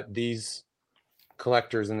strongly that these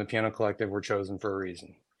collectors in the Piano Collective were chosen for a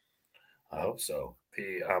reason. I hope so.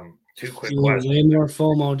 The two quick Feeling questions. way more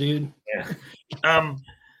FOMO, dude. Yeah.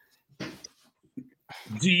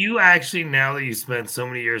 Do you actually, now that you spent so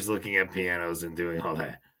many years looking at pianos and doing all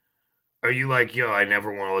that, are you like, yo, I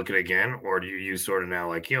never want to look at it again? Or do you sort of now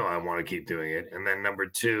like, yo, I want to keep doing it? And then number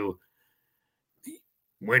two,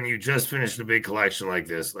 when you just finished a big collection like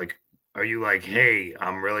this, like, are you like, hey,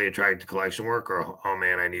 I'm really attracted to collection work, or oh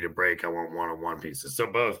man, I need a break. I want one-on-one pieces. So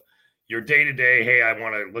both your day-to-day, hey, I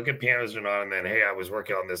want to look at pianos or not, and then hey, I was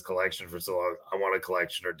working on this collection for so long, I want a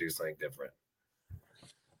collection or do something different.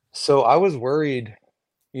 So I was worried,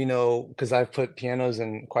 because I've put pianos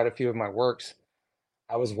in quite a few of my works.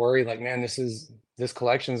 I was worried, like, man, this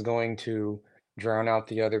collection is going to drown out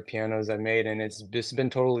the other pianos I made, and it's just been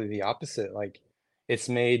totally the opposite. Like, it's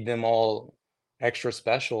made them all extra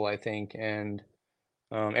special, I think,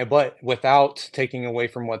 but without taking away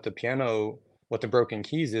from what the Broken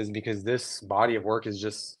Keys is, because this body of work is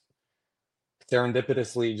just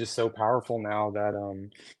serendipitously just so powerful now that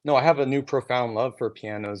no, I have a new profound love for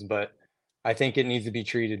pianos, but I think it needs to be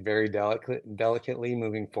treated very delicately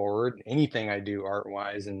moving forward. Anything I do art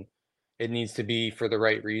wise, and it needs to be for the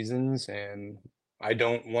right reasons. And I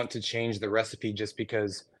don't want to change the recipe just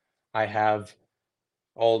because I have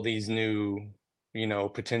all these new,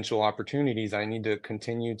 potential opportunities. I need to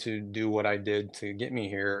continue to do what I did to get me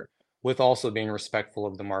here with also being respectful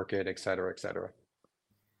of the market, et cetera, et cetera.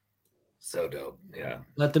 So dope. Yeah.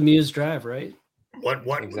 Let the muse drive, right? What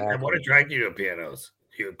Exactly. attracted you to pianos?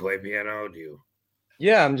 Do you play piano? Do you?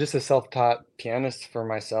 Yeah, I'm just a self-taught pianist for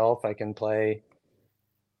myself. I can play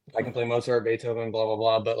Mozart, Beethoven, blah blah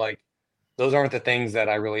blah, but like those aren't the things that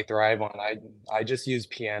I really thrive on. I just use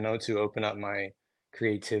piano to open up my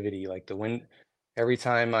creativity. Like every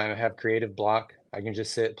time I have creative block, I can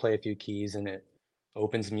just sit, play a few keys, and it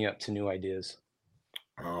opens me up to new ideas.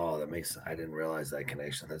 Oh, I didn't realize that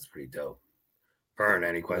connection. That's pretty dope. Vern,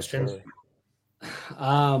 any Yes, questions?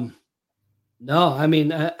 sir. No, I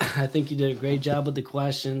mean, I think you did a great job with the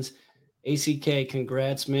questions. ACK,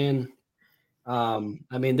 congrats, man. I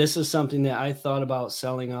mean, this is something that I thought about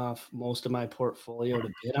selling off most of my portfolio to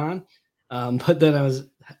bid on. But then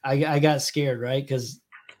I got scared, right? Because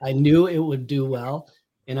I knew it would do well,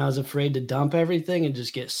 and I was afraid to dump everything and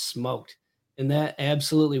just get smoked. And that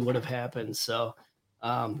absolutely would have happened. So,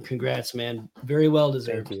 congrats, man. Very well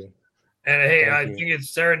deserved. Thank you. And hey, Thank I you. think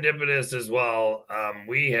it's serendipitous as well.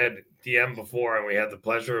 We had DM before, and we had the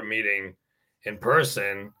pleasure of meeting in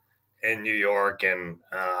person in New York, and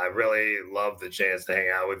I really loved the chance to hang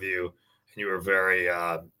out with you. And you were very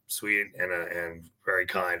sweet and very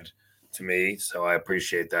kind to me, so I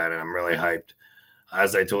appreciate that, and I'm really hyped.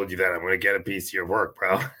 As I told you that, I'm going to get a piece of your work,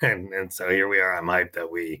 bro. And so here we are. I'm hyped that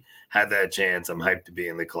we had that chance. I'm hyped to be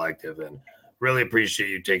in the collective, and really appreciate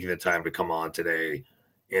you taking the time to come on today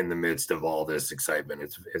in the midst of all this excitement.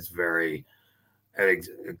 It's very a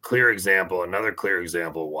clear example, another clear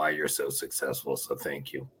example why you're so successful. So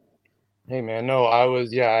thank you. Hey man, no,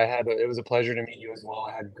 it was a pleasure to meet you as well.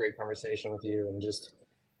 I had a great conversation with you and just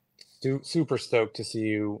super stoked to see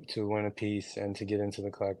you to win a piece and to get into the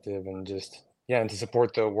collective and and to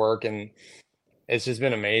support the work. And it's just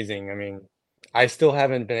been amazing. I mean, I still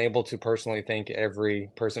haven't been able to personally thank every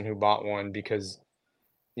person who bought one because,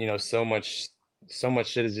 so much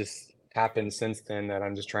shit has just happened since then that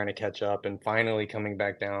I'm just trying to catch up and finally coming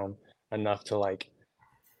back down enough to like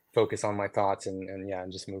focus on my thoughts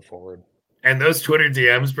and just move forward. And those Twitter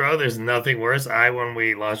DMs, bro, there's nothing worse. When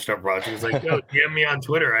we launched our project, was like, yo, DM me on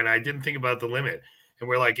Twitter. And I didn't think about the limit. And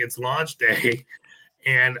we're like, it's launch day.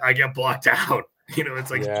 And I get blocked out. It's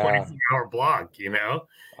like a 24-hour block,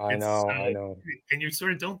 I know. And you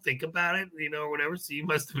sort of don't think about it, or whatever. So you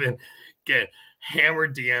must have been get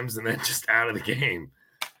hammered DMs and then just out of the game.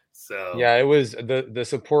 So yeah, it was the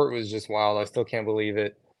support was just wild. I still can't believe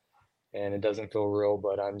it. And it doesn't feel real,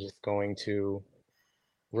 but I'm just going to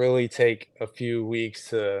really take a few weeks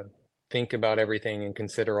to think about everything and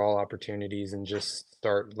consider all opportunities and just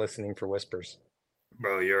start listening for whispers.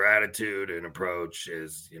 Bro, your attitude and approach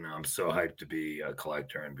is, I'm so hyped to be a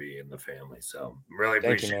collector and be in the family. So really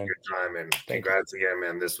appreciate your time and congrats again,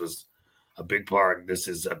 man. This was a big part. This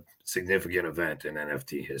is a significant event in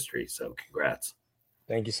NFT history. So congrats.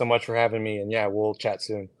 Thank you so much for having me. And yeah, we'll chat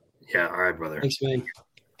soon. Yeah. All right, brother. Thanks, man.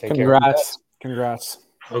 Congrats. Congrats.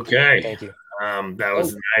 Okay. Thank you. That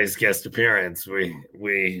was a nice guest appearance.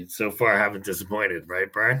 We so far haven't disappointed,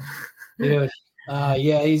 right, Brian? Dude.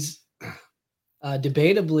 Yeah, he's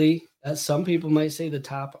debatably, some people might say the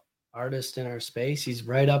top artist in our space. He's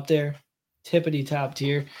right up there, tippity top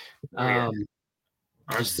tier.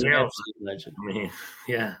 Just an absolute legend. I mean,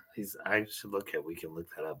 yeah, I should we can look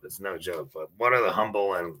that up. It's no joke. But what are the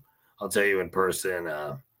humble, and I'll tell you in person,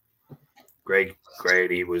 great.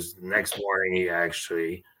 He was next morning. He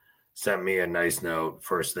actually sent me a nice note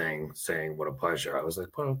first thing saying, "What a pleasure." I was like,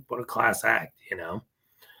 "What a class act,"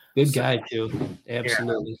 Good guy too.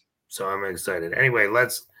 Absolutely. Yeah, so I'm excited. Anyway,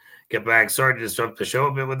 let's get back. Sorry to disrupt the show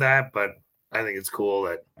a bit with that, but I think it's cool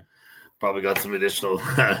that probably got some additional.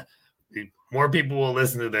 More people will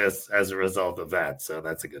listen to this as a result of that, so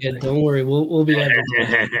that's a good thing. Don't worry, we'll be happy.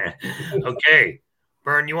 Okay,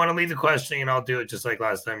 Vern, you want to lead the questioning, and I'll do it just like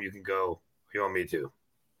last time. You can go. You want me to?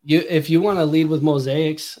 If you want to lead with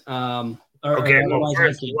mosaics, okay. Well,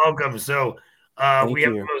 first, welcome. So we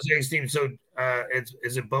have the mosaics team. So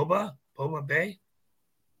is it Boba Bay?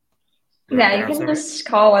 Yeah, you can just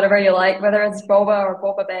call whatever you like, whether it's Boba or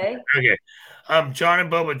Boba Bay. Okay. John and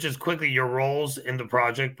Boba, just quickly, your roles in the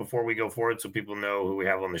project before we go forward so people know who we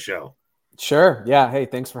have on the show. Sure. Yeah. Hey,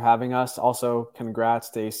 thanks for having us. Also, congrats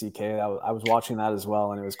to ACK. I was watching that as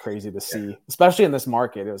well, and it was crazy to see, especially in this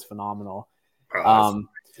market. It was phenomenal.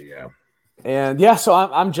 Yeah. And yeah, so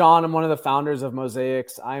I'm John. I'm one of the founders of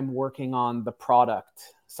Mosaics. I'm working on the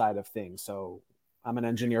product side of things. So I'm an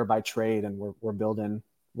engineer by trade, and we're building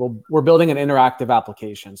an interactive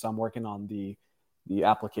application. So I'm working on the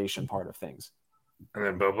application part of things. And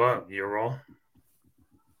then Boba, your role?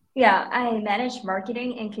 Yeah, I manage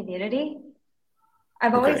marketing and community.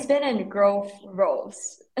 I've always been in growth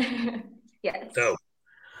roles. Yes. So,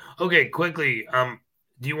 okay, quickly,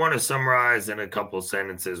 do you want to summarize in a couple of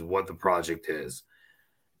sentences what the project is,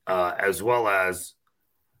 as well as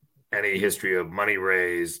any history of money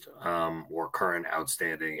raised or current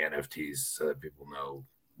outstanding NFTs so that people know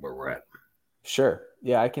where we're at? Sure.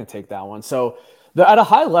 Yeah, I can take that one. So at a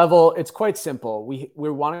high level, it's quite simple. We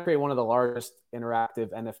want to create one of the largest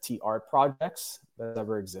interactive NFT art projects that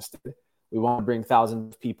ever existed. We want to bring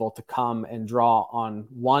thousands of people to come and draw on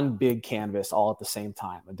one big canvas all at the same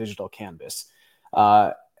time, a digital canvas.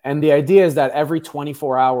 And the idea is that every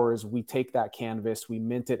 24 hours, we take that canvas, we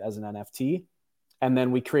mint it as an NFT, and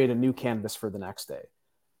then we create a new canvas for the next day.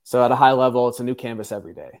 So at a high level, it's a new canvas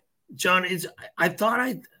every day. John, I thought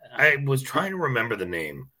I was trying to remember the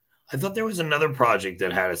name. I thought there was another project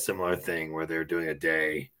that had a similar thing where they're doing a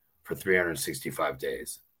day for 365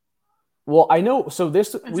 days. Well, I know. So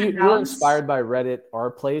we were inspired by Reddit, our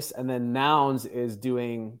place, and then Nouns is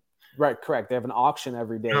doing correct. They have an auction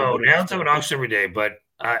every day. No, Nouns have an auction every day, but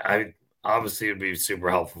I obviously it'd be super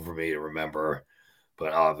helpful for me to remember.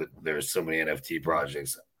 But there's so many NFT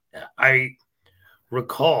projects. I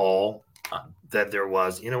recall that there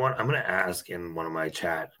was. You know what? I'm going to ask in one of my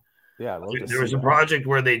chat. Yeah, there was a project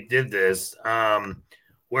where they did this,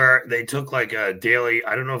 where they took like a daily.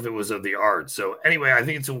 I don't know if it was of the art. So anyway, I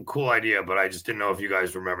think it's a cool idea, but I just didn't know if you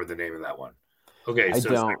guys remember the name of that one. Okay, I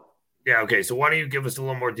don't. Yeah, okay. So why don't you give us a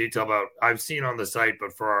little more detail about? I've seen on the site,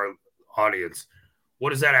 but for our audience, what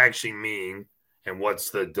does that actually mean? And what's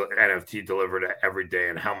the NFT delivered every day?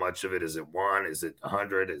 And how much of it is it one? Is it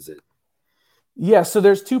 100? Is it? Yeah, so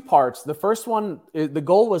there's two parts. The first one, the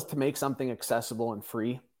goal was to make something accessible and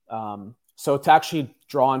free. So to actually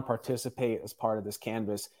draw and participate as part of this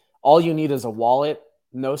canvas, all you need is a wallet,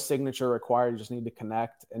 no signature required. You just need to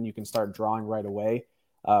connect and you can start drawing right away.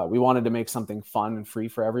 We wanted to make something fun and free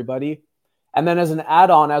for everybody. And then as an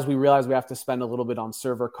add-on, as we realized we have to spend a little bit on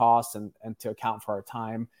server costs and to account for our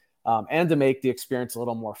time and to make the experience a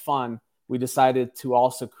little more fun, we decided to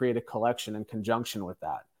also create a collection in conjunction with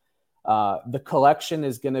that. The collection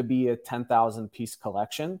is going to be a 10,000 piece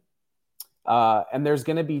collection. And there's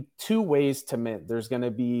going to be two ways to mint. There's going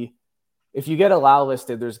to be, if you get allow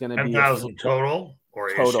listed, there's going to be 10,000 total or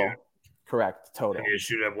total. Issued? Correct. Total. And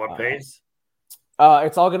issued at what pace?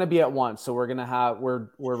 It's all going to be at once. So we're going to have, we're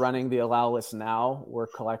running the allow list now. We're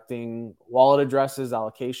collecting wallet addresses,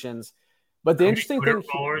 allocations. But the interesting thing,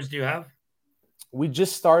 followers do you have? We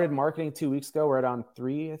just started marketing 2 weeks ago. We're at on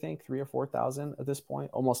 3 or 4,000 at this point,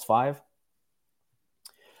 almost 5.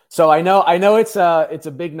 So I know it's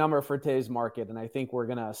a big number for today's market, and I think we're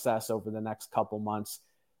going to assess over the next couple months,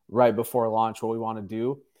 right before launch, what we want to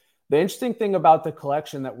do. The interesting thing about the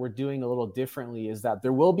collection that we're doing a little differently is that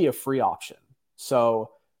there will be a free option.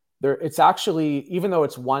 So it's actually, even though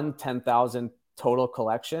it's 10,000 total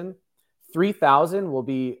collection, 3,000 will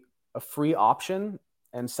be a free option,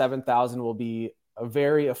 and 7,000 will be a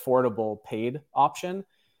very affordable paid option.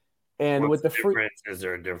 And What's with the free, is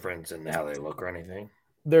there a difference in how they look or anything?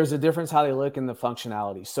 There's a difference how they look in the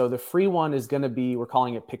functionality. So the free one is going to be, we're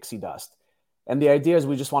calling it Pixie Dust. And the idea is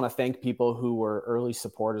we just want to thank people who were early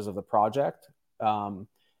supporters of the project.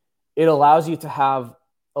 It allows you to have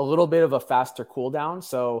a little bit of a faster cooldown.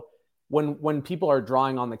 So when people are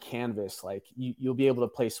drawing on the canvas, like you'll be able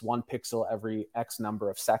to place 1 pixel every X number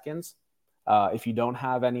of seconds. If you don't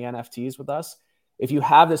have any NFTs with us, if you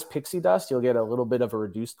have this pixie dust, you'll get a little bit of a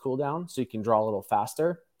reduced cooldown, so you can draw a little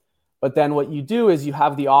faster. But then what you do is you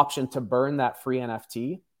have the option to burn that free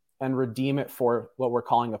NFT and redeem it for what we're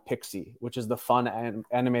calling a pixie, which is the fun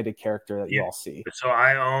animated character that you all see. So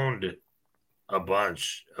I owned a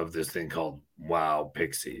bunch of this thing called Wow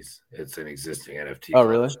Pixies. It's an existing NFT. Oh,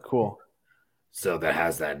 really? Cool. So that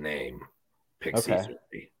has that name, Pixies.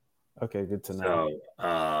 Okay, good to know.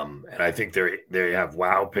 So, and I think they have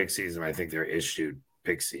Wow Pixies, and I think they're issued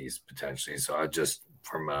Pixies potentially. So I just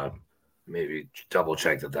maybe double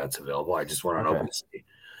check that that's available. I just want to know,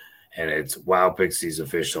 and it's Wow Pixies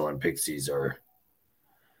official, and Pixies are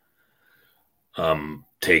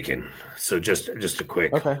taken. So just a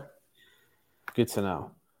quick. Okay. Good to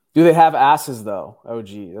know. Do they have asses though?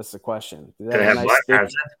 OG, that's the question. Does it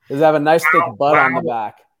have a nice thick butt on the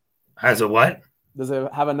back? Has a what? Does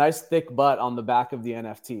it have a nice thick butt on the back of the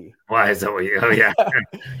NFT? Why is that what you? Oh yeah.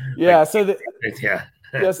 Yeah. So yeah.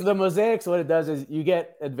 So the mosaics, what it does is you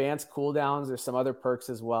get advanced cooldowns. There's some other perks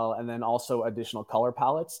as well, and then also additional color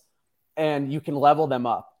palettes, and you can level them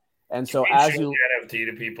up. And so as you NFT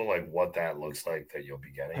to people, like what that looks like that you'll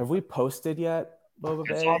be getting. Have we posted yet? It's on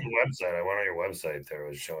the website. I went on your website. There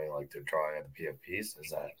was showing like they're drawing at the PFPs.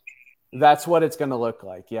 Is that? That's what it's going to look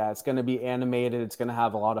like. Yeah, it's going to be animated. It's going to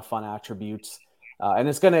have a lot of fun attributes, and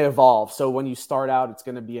it's going to evolve. So when you start out, it's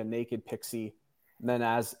going to be a naked pixie. And then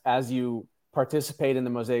as you participate in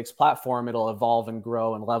the Mosaics platform, it'll evolve and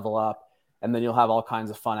grow and level up. And then you'll have all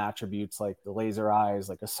kinds of fun attributes like the laser eyes,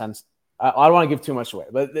 like a sense. I don't want to give too much away,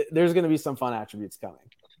 but there's going to be some fun attributes coming.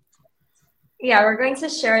 Yeah, we're going to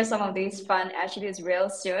share some of these fun attributes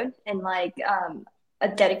real soon in like a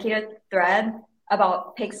dedicated thread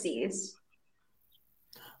about pixies.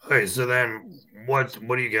 Okay, so then what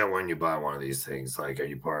do you get when you buy one of these things? Like, are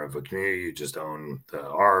you part of a community? You just own the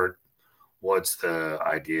art? What's the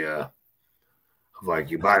idea of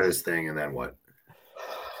like you buy this thing and then what?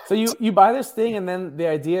 So you buy this thing and then the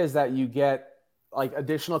idea is that you get like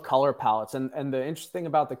additional color palettes. And the interesting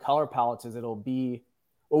about the color palettes is it'll be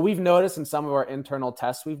what we've noticed in some of our internal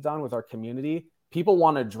tests we've done with our community. People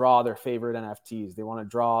want to draw their favorite NFTs. They want to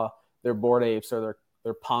draw their Bored Apes or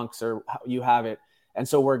their punks or how you have it. And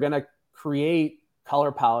so we're going to create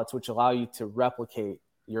color palettes which allow you to replicate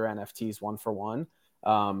your NFTs one for one.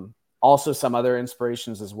 Also some other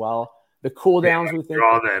inspirations as well. The cooldowns we think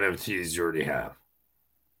draw the NFTs you already have.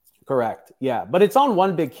 Correct. Yeah, but it's on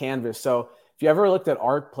one big canvas. So if you ever looked at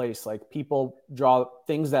Art Place, like people draw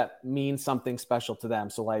things that mean something special to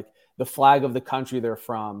them. So like the flag of the country they're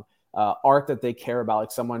from, art that they care about,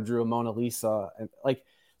 like someone drew a Mona Lisa, and like,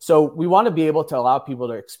 so we want to be able to allow people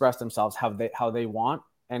to express themselves how they want,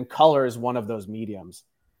 and color is one of those mediums.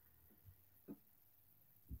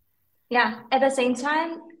 Yeah. At the same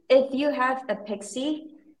time, if you have a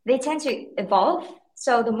pixie, they tend to evolve.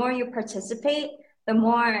 So the more you participate, the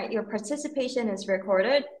more your participation is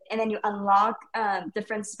recorded, and then you unlock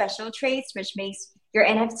different special traits, which makes your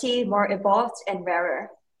NFT more evolved and rarer.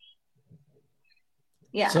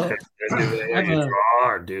 Yeah. So, you draw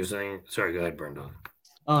or do something. Sorry, go ahead, Brendan.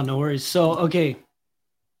 Oh, no worries. So, okay,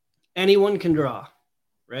 anyone can draw,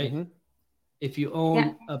 right? Mm-hmm. If you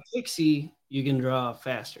own a pixie, you can draw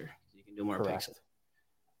faster. You can do more pixels.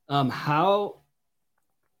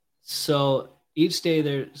 So each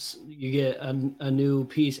day you get a new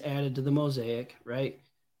piece added to the mosaic, right?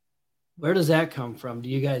 Where does that come from? Do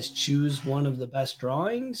you guys choose one of the best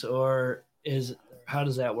drawings, or how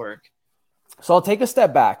does that work? So I'll take a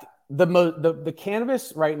step back. The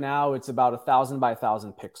canvas right now, it's about 1,000 by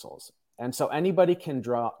 1,000 pixels. And so anybody can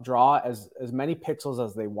draw as many pixels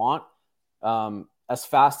as they want, as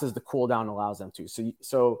fast as the cooldown allows them to.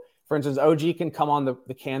 So for instance, OG can come on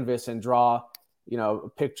the canvas and draw, a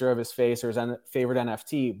picture of his face or his favorite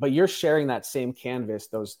NFT, but you're sharing that same canvas,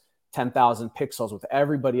 those 10,000 pixels, with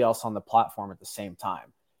everybody else on the platform at the same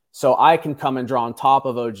time. So I can come and draw on top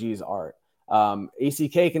of OG's art.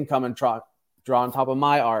 ACK can come and draw on top of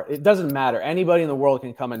my art. It doesn't matter. Anybody in the world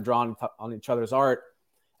can come and draw on each other's art.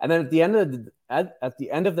 And then at the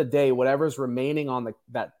end of the day, whatever's remaining on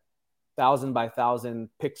that 1,000 by 1,000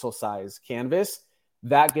 pixel size canvas,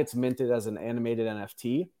 that gets minted as an animated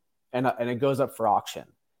NFT, and it goes up for auction.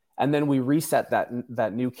 And then we reset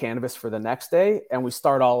that new canvas for the next day, and we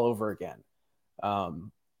start all over again. That's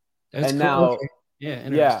and cool. now, okay.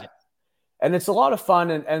 Yeah, and it's a lot of fun,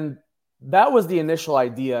 and that was the initial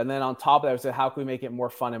idea. And then on top of that, we said, how can we make it more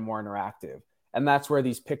fun and more interactive? And that's where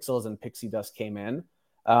these pixels and pixie dust came in.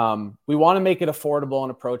 We want to make it affordable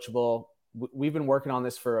and approachable. We've been working on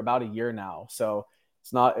this for about a year now. So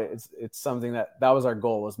it's something that was our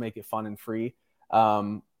goal, was make it fun and free.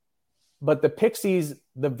 But the Pixies,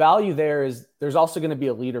 the value there is there's also going to be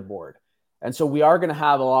a leaderboard. And so we are going to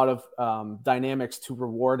have a lot of dynamics to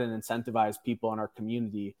reward and incentivize people in our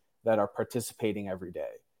community that are participating every day.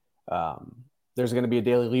 There's going to be a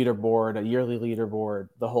daily leaderboard, a yearly leaderboard,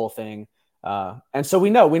 the whole thing. And so we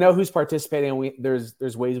know who's participating, and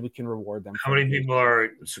there's ways we can reward them. How many people are,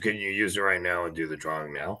 so can you use it right now and do the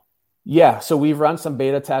drawing now? Yeah. So we've run some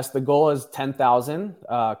beta tests. The goal is 10,000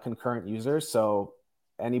 concurrent users. So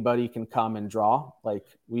anybody can come and draw. Like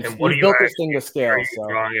we've built this thing to scale. So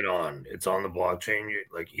drawing it on, it's on the blockchain.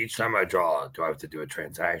 Like each time I draw, do I have to do a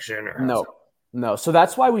transaction or no? So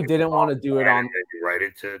that's why we didn't want to do it on. You write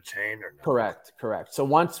it to chain or no? Correct. So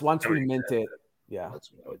once we mint it, yeah,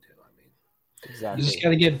 that's what I would do. I mean, exactly. You just got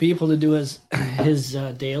to get people to do his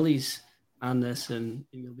dailies on this, and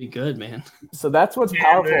you'll be good, man. So that's what's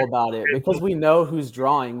powerful about it, because we know who's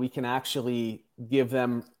drawing. We can actually give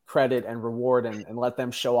them credit and reward and let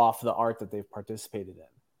them show off the art that they've participated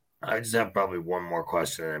in. I just have probably one more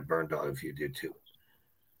question, and Burn Dog, if you do too.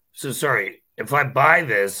 So sorry, if I buy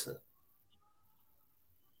this,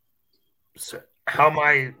 so how am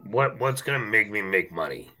I? What's going to make me make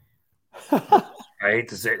money? I hate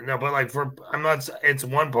to say it, no, but like I'm not. It's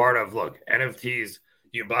one part of NFTs.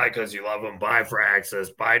 You buy because you love them, buy for access,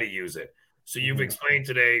 buy to use it. So you've explained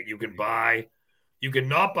today you can buy, you can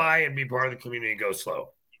not buy and be part of the community and go slow.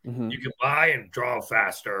 You can buy and draw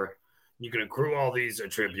faster. You can accrue all these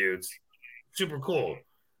attributes. Super cool.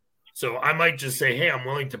 So I might just say, hey, I'm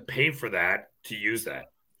willing to pay for that to use that.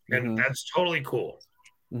 And that's totally cool.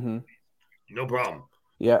 No problem.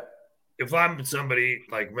 Yeah. If I'm somebody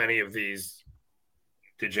like many of these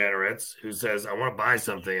degenerates who says, I want to buy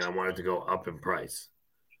something, I want it to go up in price.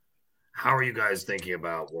 How are you guys thinking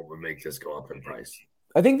about what would make this go up in price?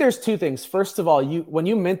 I think there's two things. First of all, when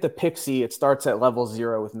you mint the Pixie, it starts at level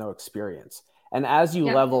 0 with no experience. And as you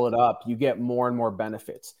level it up, you get more and more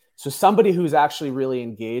benefits. So somebody who's actually really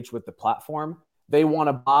engaged with the platform, they want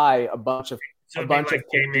to buy a bunch of it would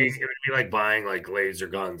be like buying like laser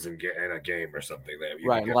guns in a game or something. That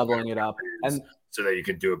right, leveling it up, and so that you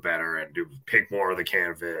can do it better and pick more of the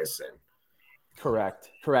canvas. And correct.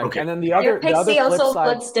 Okay. And then your Pixie also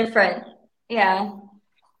looks different. Yeah.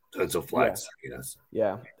 So it's a flex, yes.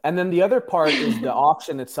 Yeah. And then the other part is the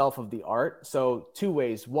auction itself of the art. So two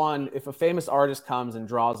ways. One, if a famous artist comes and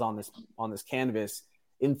draws on this canvas,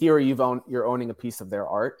 in theory, you're owning a piece of their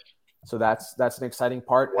art. So that's an exciting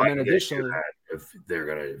part. Why and then additionally,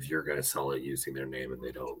 if you're gonna sell it using their name and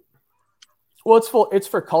they don't. Well, it's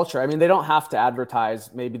for culture. I mean, they don't have to advertise.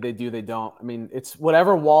 Maybe they do, they don't. I mean, it's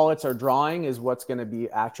whatever wallets are drawing is what's going to be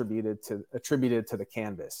attributed to the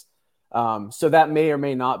canvas. So that may or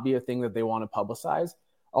may not be a thing that they want to publicize.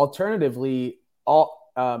 Alternatively,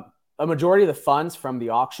 a majority of the funds from the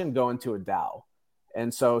auction go into a DAO.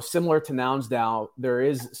 And so similar to Nouns DAO, there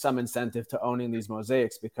is some incentive to owning these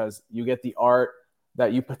mosaics because you get the art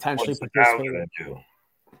that you potentially participate in.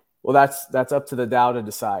 Well, that's up to the DAO to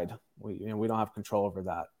decide. We don't have control over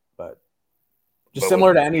that, but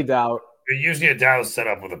similar to any DAO. Usually a DAO is set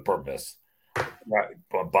up with a purpose. Right,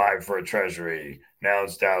 but buy for a treasury.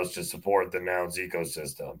 Nouns DAOs to support the Nouns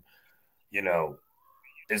ecosystem.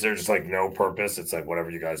 Is there just like no purpose? It's like whatever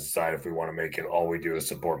you guys decide. If we want to make it, all we do is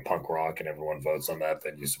support punk rock, and everyone votes on that,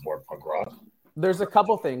 then you support punk rock. There's a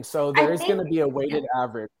couple things. So there is going to be a weighted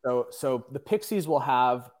average. So the Pixies will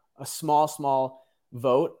have a small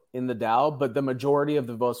vote in the DAO, but the majority of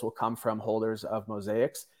the votes will come from holders of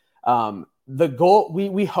mosaics. The goal,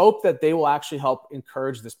 we hope that they will actually help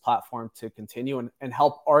encourage this platform to continue and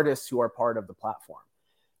help artists who are part of the platform.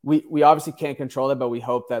 We obviously can't control that, but we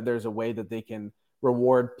hope that there's a way that they can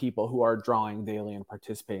reward people who are drawing daily and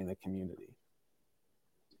participating in the community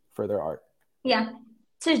for their art. Yeah.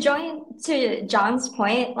 To John's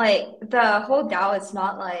point, like the whole DAO is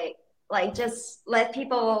not like just let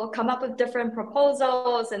people come up with different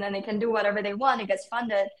proposals and then they can do whatever they want. It gets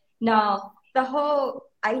funded. No, the whole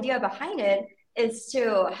idea behind it is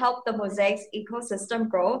to help the Mosaics ecosystem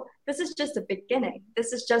grow. This is just the beginning.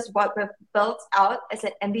 This is just what we've built out as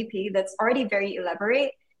an MVP that's already very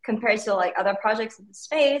elaborate compared to like other projects in the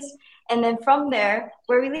space. And then from there,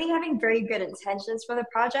 we're really having very good intentions for the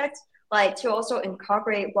project, like to also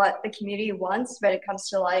incorporate what the community wants when it comes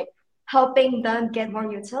to like helping them get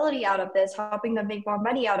more utility out of this, helping them make more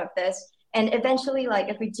money out of this. And eventually, like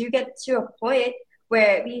if we do get to a point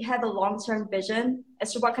where we have a long-term vision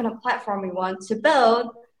as to what kind of platform we want to build,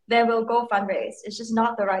 then we'll go fundraise. It's just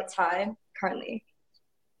not the right time currently.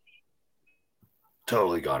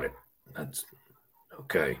 Totally got it. That's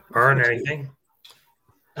okay. Earn anything?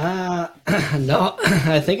 No,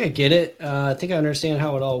 I think I get it. I think I understand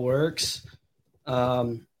how it all works.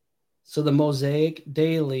 So the Mosaic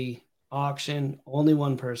daily auction, only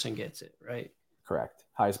one person gets it, right? Correct.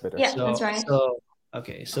 Highest bidder. Yeah, that's right.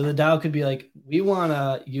 Okay, so the DAO could be like, we want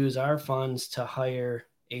to use our funds to hire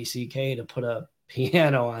ACK to put a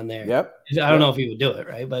piano on there. Yep. I don't know if he would do it,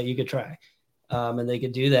 right? But you could try. And they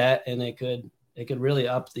could do that, and it could really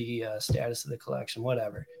up the status of the collection,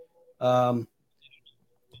 whatever.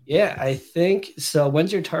 Yeah, I think so.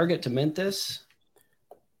 When's your target to mint this?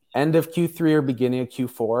 End of Q3 or beginning of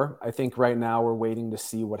Q4. I think right now we're waiting to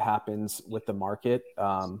see what happens with the market.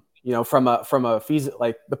 From a fees,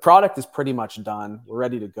 like the product is pretty much done. We're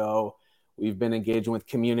ready to go. We've been engaging with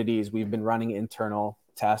communities. We've been running internal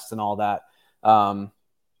tests and all that.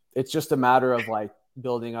 It's just a matter of like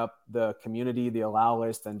building up the community, the allow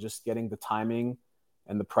list, and just getting the timing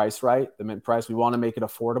and the price right, the mint price. We want to make it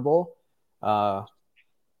affordable.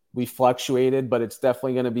 We fluctuated, but it's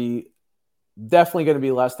definitely going to be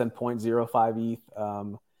less than 0.05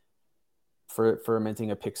 ETH for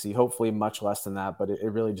minting a Pixie. Hopefully much less than that, but it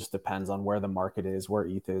really just depends on where the market is, where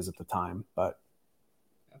ETH is at the time. But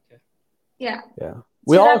okay. Yeah.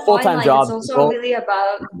 We all have full-time jobs. It's also really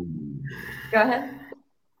about go ahead.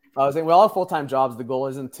 I was saying we all have full-time jobs. The goal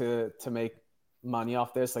isn't to make money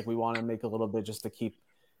off this. Like we want to make a little bit just to keep,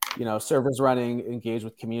 servers running, engage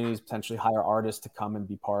with communities, potentially hire artists to come and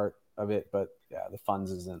be part of it. But yeah, the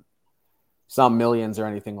funds it's not millions or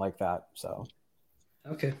anything like that. So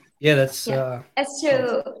okay. Yeah, that's as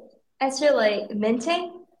to like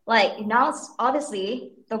minting, like now it's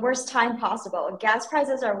obviously the worst time possible. Gas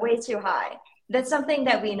prices are way too high. That's something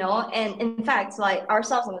that we know. And in fact, like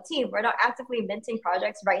ourselves on the team, we're not actively minting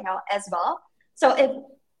projects right now as well. So if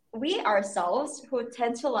we ourselves who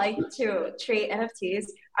tend to like to trade NFTs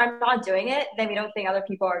are not doing it, then we don't think other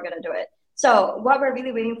people are going to do it. So what we're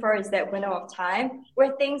really waiting for is that window of time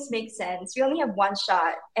where things make sense. We only have one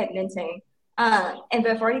shot at minting. And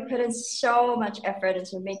we've already put in so much effort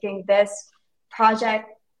into making this project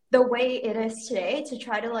the way it is today to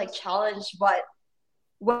try to like challenge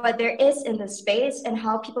what there is in the space and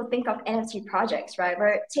how people think of NFT projects, right?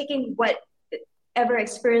 We're taking whatever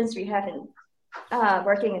experience we have in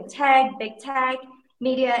working in tech, big tech,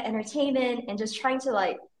 media, entertainment, and just trying to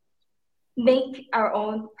like make our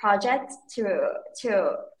own project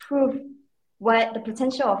to prove what the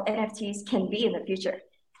potential of NFTs can be in the future.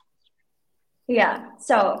 Yeah,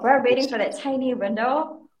 so we're waiting for that tiny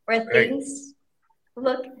window where things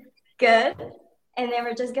look good, and then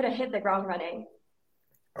we're just gonna hit the ground running.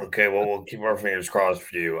 Okay, well, we'll keep our fingers crossed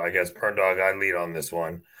for you. I guess Burn Dog, I lead on this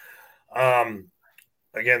one.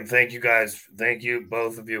 Again, thank you guys. Thank you,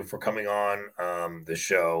 both of you, for coming on the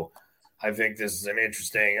show. I think this is an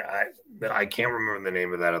interesting. I can't remember the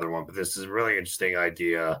name of that other one, but this is a really interesting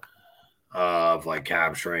idea of like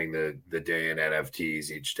capturing the day in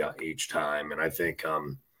NFTs each time. And I think,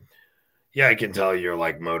 I can tell you're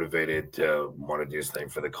like motivated to want to do something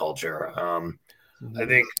for the culture. I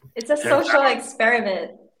think it's a social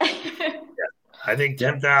experiment. I think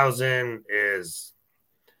 10,000 is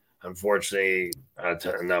unfortunately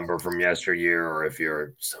a number from yesteryear, or if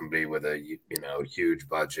you're somebody with a huge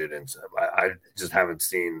budget and stuff. I just haven't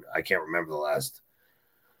seen. I can't remember the last.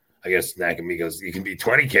 I guess Nakamiko's, you can be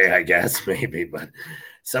 20K, I guess, maybe, but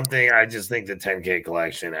something. I just think the 10K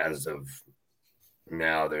collection, as of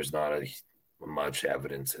now, there's not much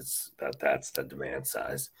evidence that's the demand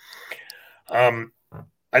size.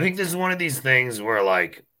 I think this is one of these things where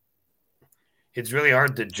like it's really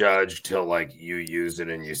hard to judge till like you use it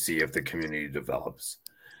and you see if the community develops.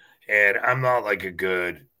 And I'm not like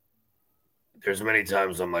there's many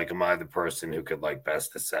times I'm like, am I the person who could like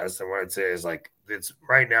best assess? And what I'd say is like, it's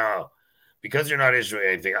right now, because you're not issuing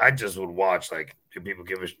anything, I just would watch, like, do people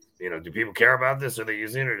do people care about this? Are they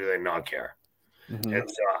using it or do they not care? Mm-hmm. And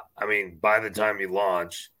so, I mean, by the time you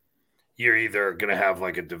launch, you're either going to have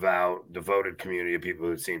like a devoted community of people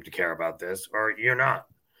who seem to care about this, or you're not.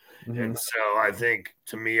 Mm-hmm. And so I think,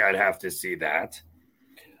 to me, I'd have to see that.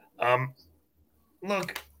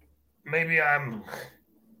 Look, maybe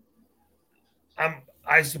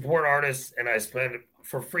I support artists, and I spend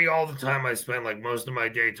for free all the time. I spend like most of my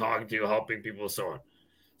day talking to you, helping people, so on.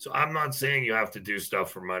 So I'm not saying you have to do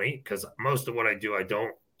stuff for money, because most of what I do, I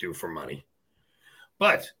don't do for money.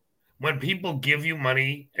 But when people give you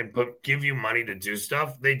money and give you money to do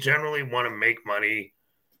stuff, they generally want to make money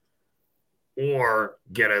or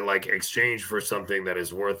get a like exchange for something that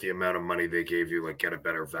is worth the amount of money they gave you, like get a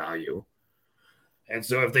better value. And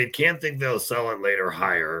so if they can't think they'll sell it later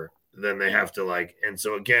higher, then they have to like, and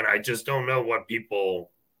so again, I just don't know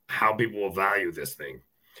how people will value this thing.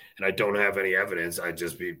 And I don't have any evidence. I'd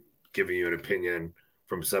just be giving you an opinion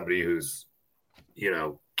from somebody who's,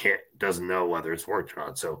 doesn't know whether it's worked or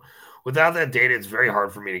not. So without that data, it's very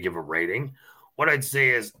hard for me to give a rating. What I'd say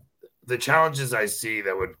is the challenges I see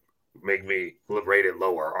that would make me rate it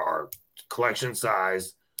lower are collection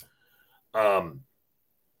size.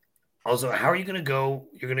 Also, how are you going to go?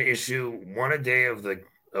 You're going to issue one a day of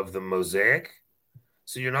the mosaic.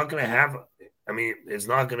 So you're not going to have, it's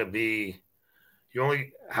not going to be, how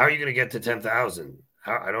are you going to get to 10,000?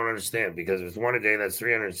 I don't understand, because if it's one a day, that's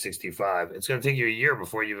 365. It's going to take you a year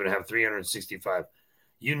before you even have 365.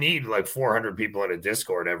 You need like 400 people in a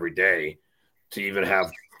Discord every day to even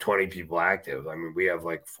have 20 people active. I mean, we have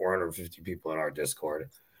like 450 people in our Discord.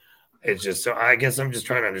 It's just, so I guess I'm just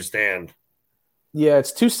trying to understand. Yeah,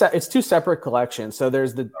 it's two separate collections. So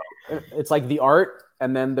there's it's like the art,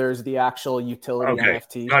 and then there's the actual utility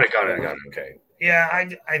NFT. Got it. Okay. Yeah,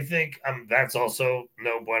 I think that's also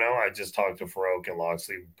no bueno. I just talked to Farouk and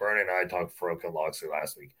Loxley. Bern and I talked to Farouk and Loxley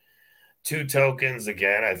last week. 2 tokens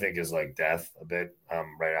again, I think, is like death a bit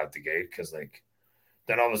right out the gate, because like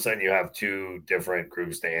then all of a sudden you have 2 different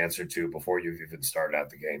groups to answer to before you've even started out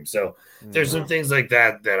the game. So there's some things like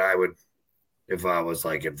that I would, if I was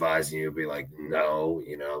like advising you, be like, no,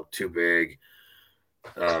 too big.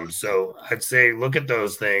 So I'd say look at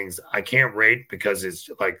those things. I can't rate because it's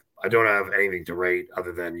like I don't have anything to rate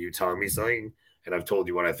other than you telling me something, and I've told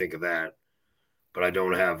you what I think of that. But I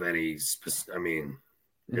don't have any.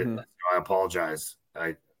 I apologize.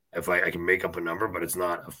 If I can make up a number, but it's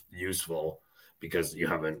not useful because you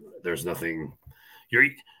haven't. There's nothing.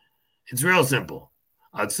 It's real simple.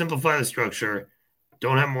 I'd simplify the structure.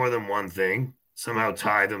 Don't have more than one thing. Somehow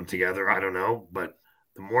tie them together. I don't know, but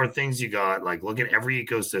the more things you got, like look at every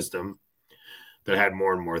ecosystem that had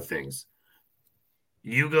more and more things.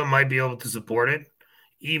 Yuga might be able to support it.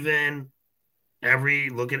 Even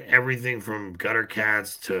look at everything from gutter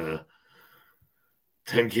cats to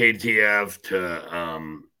 10KTF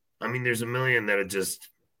to there's a million that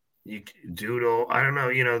you doodle. I don't know,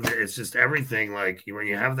 it's just everything. Like when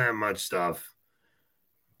you have that much stuff,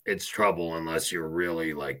 it's trouble unless you're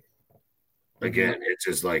really like, again, it's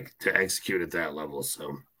just like to execute at that level.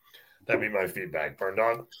 So that'd be my feedback. Burn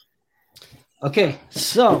Dog. Okay,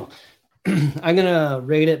 so I'm going to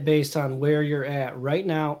rate it based on where you're at right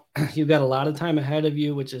now. You've got a lot of time ahead of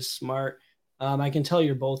you, which is smart. I can tell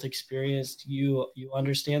you're both experienced. You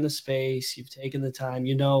understand the space. You've taken the time.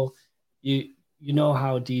 You know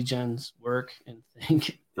how degens work and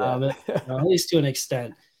think. At least to an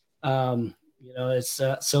extent. It's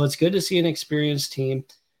so it's good to see an experienced team.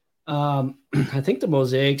 I think the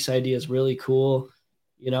mosaics idea is really cool.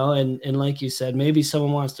 And like you said, maybe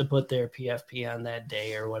someone wants to put their PFP on that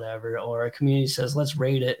day or whatever, or a community says, let's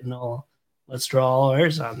rate it and let's draw all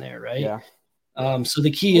ours on there. Right. Yeah. So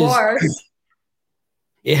the key is,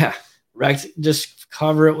 wrecked, just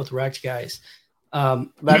cover it with wrecked guys.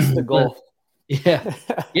 That's the goal.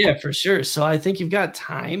 Yeah, for sure. So I think you've got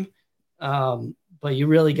time, but you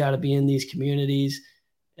really got to be in these communities.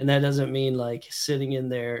 And that doesn't mean like sitting in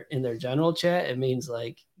their general chat. It means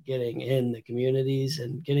like getting in the communities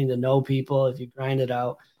and getting to know people. If you grind it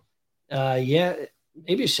out,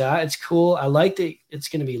 maybe a shot. It's cool. I like that it's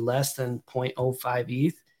going to be less than 0.05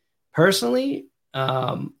 ETH. Personally,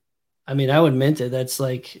 I would mint it. That's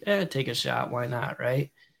like, take a shot. Why not? Right.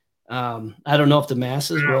 I don't know if the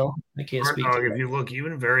masses will. I can't speak. If you look,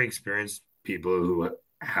 even very experienced people who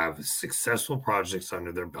have successful projects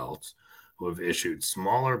under their belts, who have issued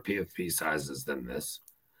smaller PFP sizes than this,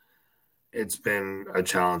 it's been a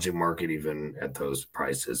challenging market even at those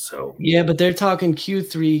prices. So yeah, but they're talking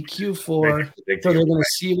Q3, Q4. So they're going to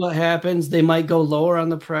see what happens. They might go lower on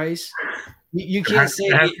the price. You can't say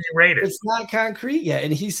it's not concrete yet.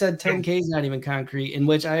 And he said 10K is not even concrete, in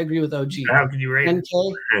which I agree with OG. How can you rate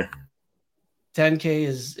 10K? 10K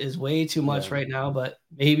is way too much right now, but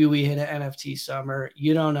maybe we hit an NFT summer.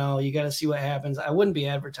 You don't know. You got to see what happens. I wouldn't be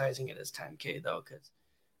advertising it as 10K though, because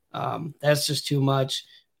that's just too much.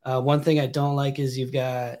 One thing I don't like is you've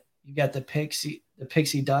got the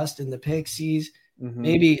pixie dust and the pixies. Mm-hmm.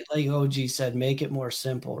 Maybe like OG said, make it more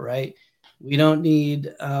simple, right? We don't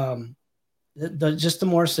need just the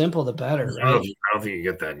more simple, the better, right? I don't think you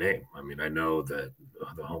get that name. I know that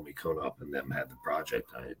the homie Konop and them had the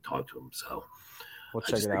project. I talked to him, so we'll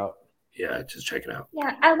check it out. Yeah, just check it out.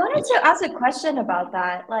 Yeah, I wanted to ask a question about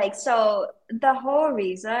that. So the whole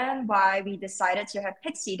reason why we decided to have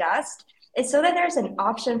pixie dust is so that there's an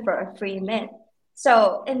option for a free mint.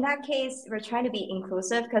 So in that case, we're trying to be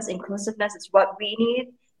inclusive because inclusiveness is what we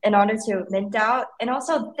need. in order to mint out. And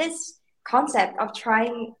also this concept of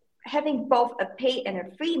having both a paid and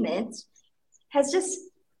a free mint has just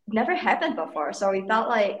never happened before. So we felt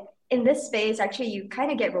like in this space, actually, you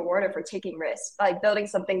kind of get rewarded for taking risks, like building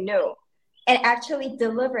something new and actually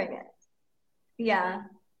delivering it. Yeah.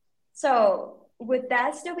 So would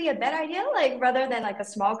that still be a bad idea? Like rather than like a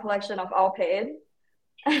small collection of all paid?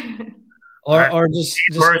 or just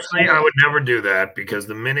personally, I would never do that, because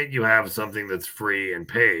the minute you have something that's free and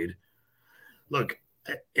paid, look,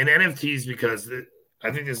 in NFTs, because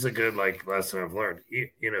I think this is a good lesson I've learned.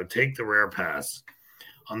 Take the rare pass.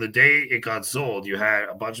 On the day it got sold, you had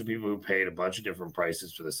a bunch of people who paid a bunch of different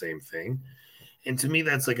prices for the same thing. And to me,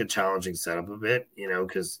 that's like a challenging setup a bit,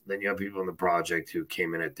 because then you have people in the project who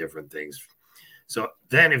came in at different things. So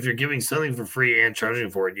then if you're giving something for free and charging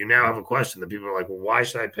for it, you now have a question that people are like, well, why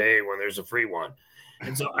should I pay when there's a free one?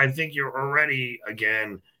 And so I think you're already,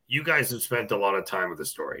 again, you guys have spent a lot of time with the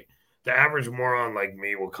story. The average moron like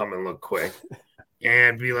me will come and look quick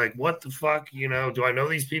and be like, what the fuck? Do I know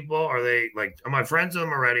these people? Are they are my friends of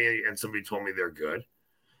them already? And somebody told me they're good.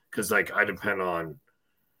 Because I depend on,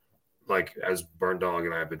 as Burn Dog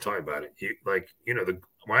and I have been talking about it,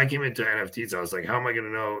 when I came into NFTs, I was like, how am I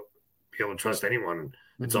going to be able to trust anyone?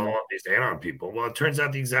 It's all these anon people. Well, it turns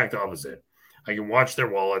out the exact opposite. I can watch their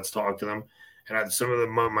wallets, talk to them, and some of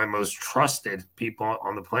my most trusted people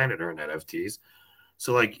on the planet are in NFTs.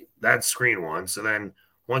 So that's screen one. So then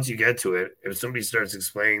once you get to it, if somebody starts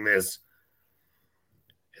explaining this,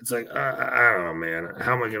 it's like, I don't know, man.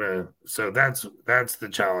 How am I gonna? So that's the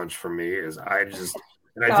challenge for me. Is I think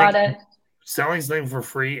selling something for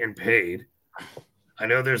free and paid. I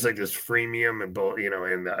know there's this freemium and both, in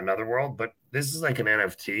another world, but this is like an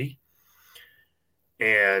NFT.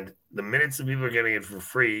 And the minutes that people are getting it for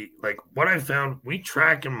free, what I found, we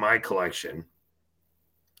track in my collection.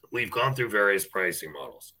 We've gone through various pricing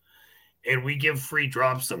models, and we give free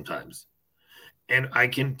drops sometimes. And I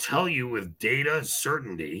can tell you with data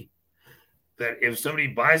certainty that if somebody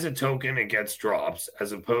buys a token and gets drops,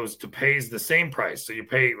 as opposed to pays the same price, so you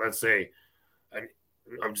pay, let's say,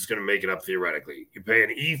 I'm just going to make it up theoretically, you pay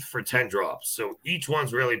an ETH for 10 drops. So each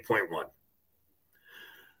one's really 0.1.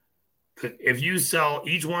 If you sell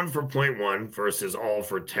each one for 0.1 versus all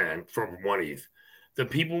for 10 for 1 ETH, the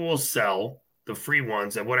people will sell the free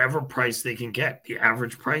ones at whatever price they can get. The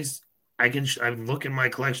average price, I look in my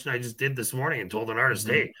collection I just did this morning and told an artist,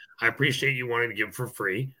 hey, I appreciate you wanting to give for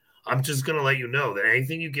free. I'm just going to let you know that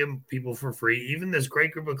anything you give people for free, even this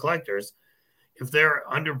great group of collectors, if they're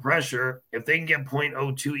under pressure, if they can get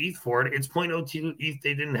 0.02 ETH for it, it's 0.02 ETH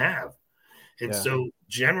they didn't have. And so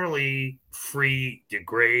generally free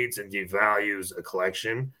degrades and devalues a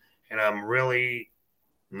collection. And I'm really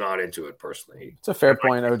not into it personally. It's a fair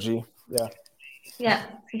point, OG. Yeah. Yeah.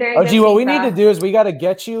 Very OG, what we need to do is we got to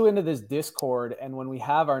get you into this Discord. And when we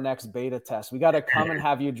have our next beta test, we got to come and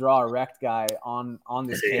have you draw a wrecked guy on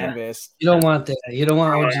this canvas. You don't want that. You don't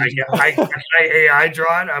want I AI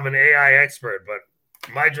draw it. I'm an AI expert, but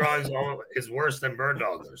my drawing is worse than Bird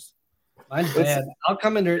Doggers. Mine's bad. I'll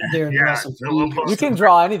come in there and draw some. You can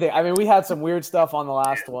draw anything. I mean, we had some weird stuff on the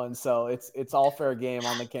last one, so it's all fair game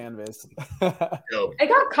on the canvas. It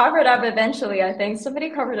got covered up eventually. I think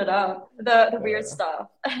somebody covered it up. The weird stuff.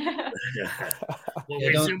 Well,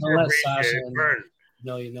 don't let Sasha Burn.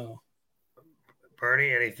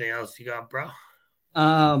 Bernie, anything else you got, bro?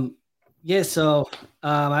 Yeah. So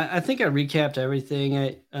I think I recapped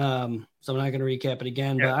everything. So I'm not going to recap it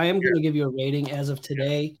again, but I am going to give you a rating as of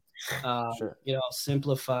today. Sure.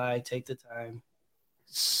 Simplify, take the time,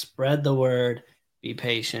 spread the word, be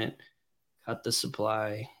patient, cut the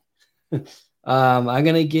supply. I'm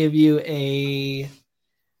gonna give you a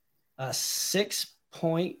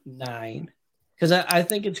 6.9 because I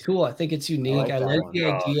think it's cool. I think it's unique. I like the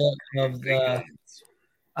idea of the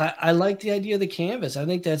I like the idea of the canvas. I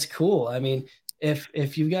think that's cool. I mean,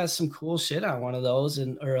 if you've got some cool shit on one of those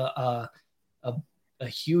or a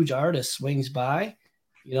huge artist swings by,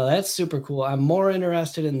 that's super cool. I'm more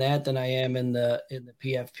interested in that than I am in the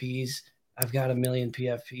PFPs. I've got 1 million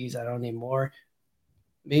PFPs. I don't need more.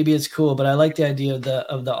 Maybe it's cool, but I like the idea of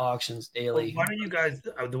the auctions daily. Well, why don't you guys?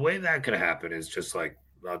 The way that could happen is just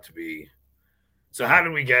not to be. So how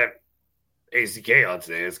did we get ACK on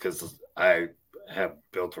today? Is because I have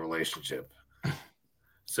built a relationship,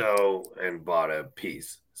 and bought a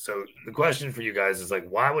piece. So the question for you guys is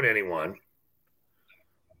why would anyone?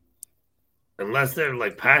 Unless they're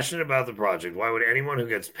passionate about the project, why would anyone who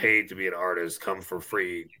gets paid to be an artist come for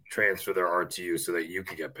free, transfer their art to you so that you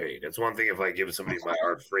can get paid? It's one thing if I give somebody my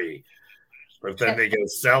art free, but if then they go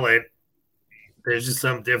sell it, there's just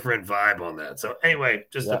some different vibe on that. So anyway,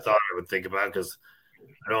 just a thought I would think about because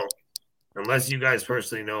I don't, unless you guys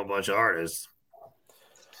personally know a bunch of artists.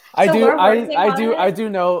 I do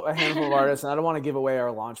know a handful of artists, and I don't want to give away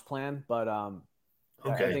our launch plan, but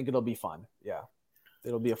okay. I think it'll be fun. Yeah,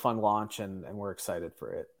 it'll be a fun launch, and we're excited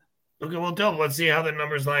for it. Okay, well, dope. Let's see how the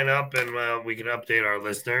numbers line up, and we can update our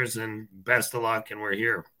listeners. And best of luck, and we're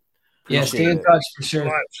here. Yeah, stay in touch for sure.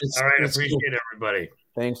 All right, appreciate it, everybody.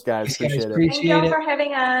 Thanks, guys. Appreciate it. Thank you all for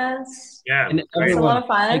having us. Yeah, and it was a lot of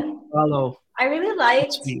fun. Follow. I really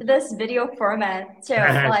liked this video format too.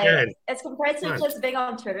 Like, it's compared to just being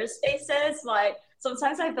on Twitter Spaces. Like,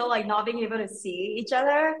 sometimes I feel like not being able to see each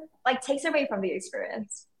other like takes away from the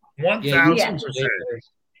experience. 1,000%.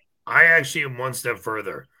 I actually am one step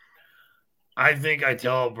further. I think I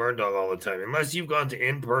tell Burn Dog all the time, unless you've gone to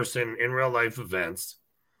in-person, in real life events,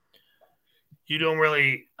 you don't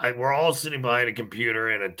really, we're all sitting behind a computer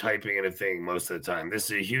and typing in a thing most of the time.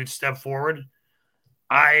 This is a huge step forward.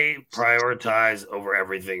 I prioritize over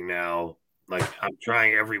everything now. Like, I'm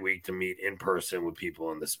trying every week to meet in person with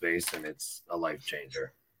people in the space, and it's a life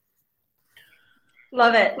changer.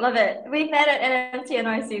 Love it. Love it. We met at NFT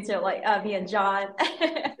NYC too, like me and John.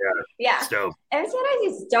 Yeah. It's dope. NFT NYC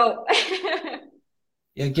is dope.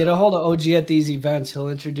 Yeah, get a hold of OG at these events. He'll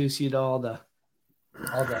introduce you to all the.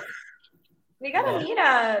 We gotta meet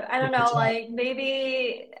up. I don't know, like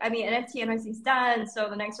maybe. I mean, NFT NYC's done, so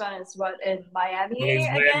the next one is what, in Miami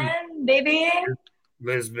again? Maybe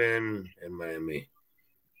Lisbon and Miami.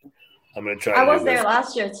 I'm gonna try. I was there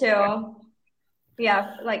last year too.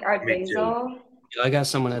 Yeah, like Art Basel. I got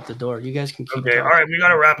someone at the door. You guys can keep. Okay, all right, we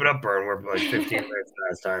gotta wrap it up, Burn. We're like 15 minutes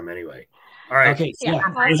past time anyway. All right. Okay. Yeah.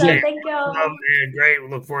 Awesome. Thank you. Great. We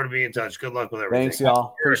look forward to being in touch. Good luck with everything. Thanks,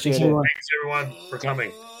 y'all. Appreciate it. Thanks, everyone, for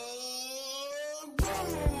coming.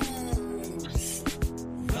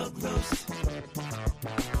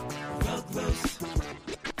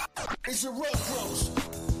 It's a rug roast.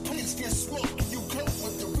 Please get smoked. You cope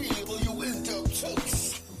with the real, or you end up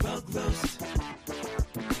toast. Rug roast.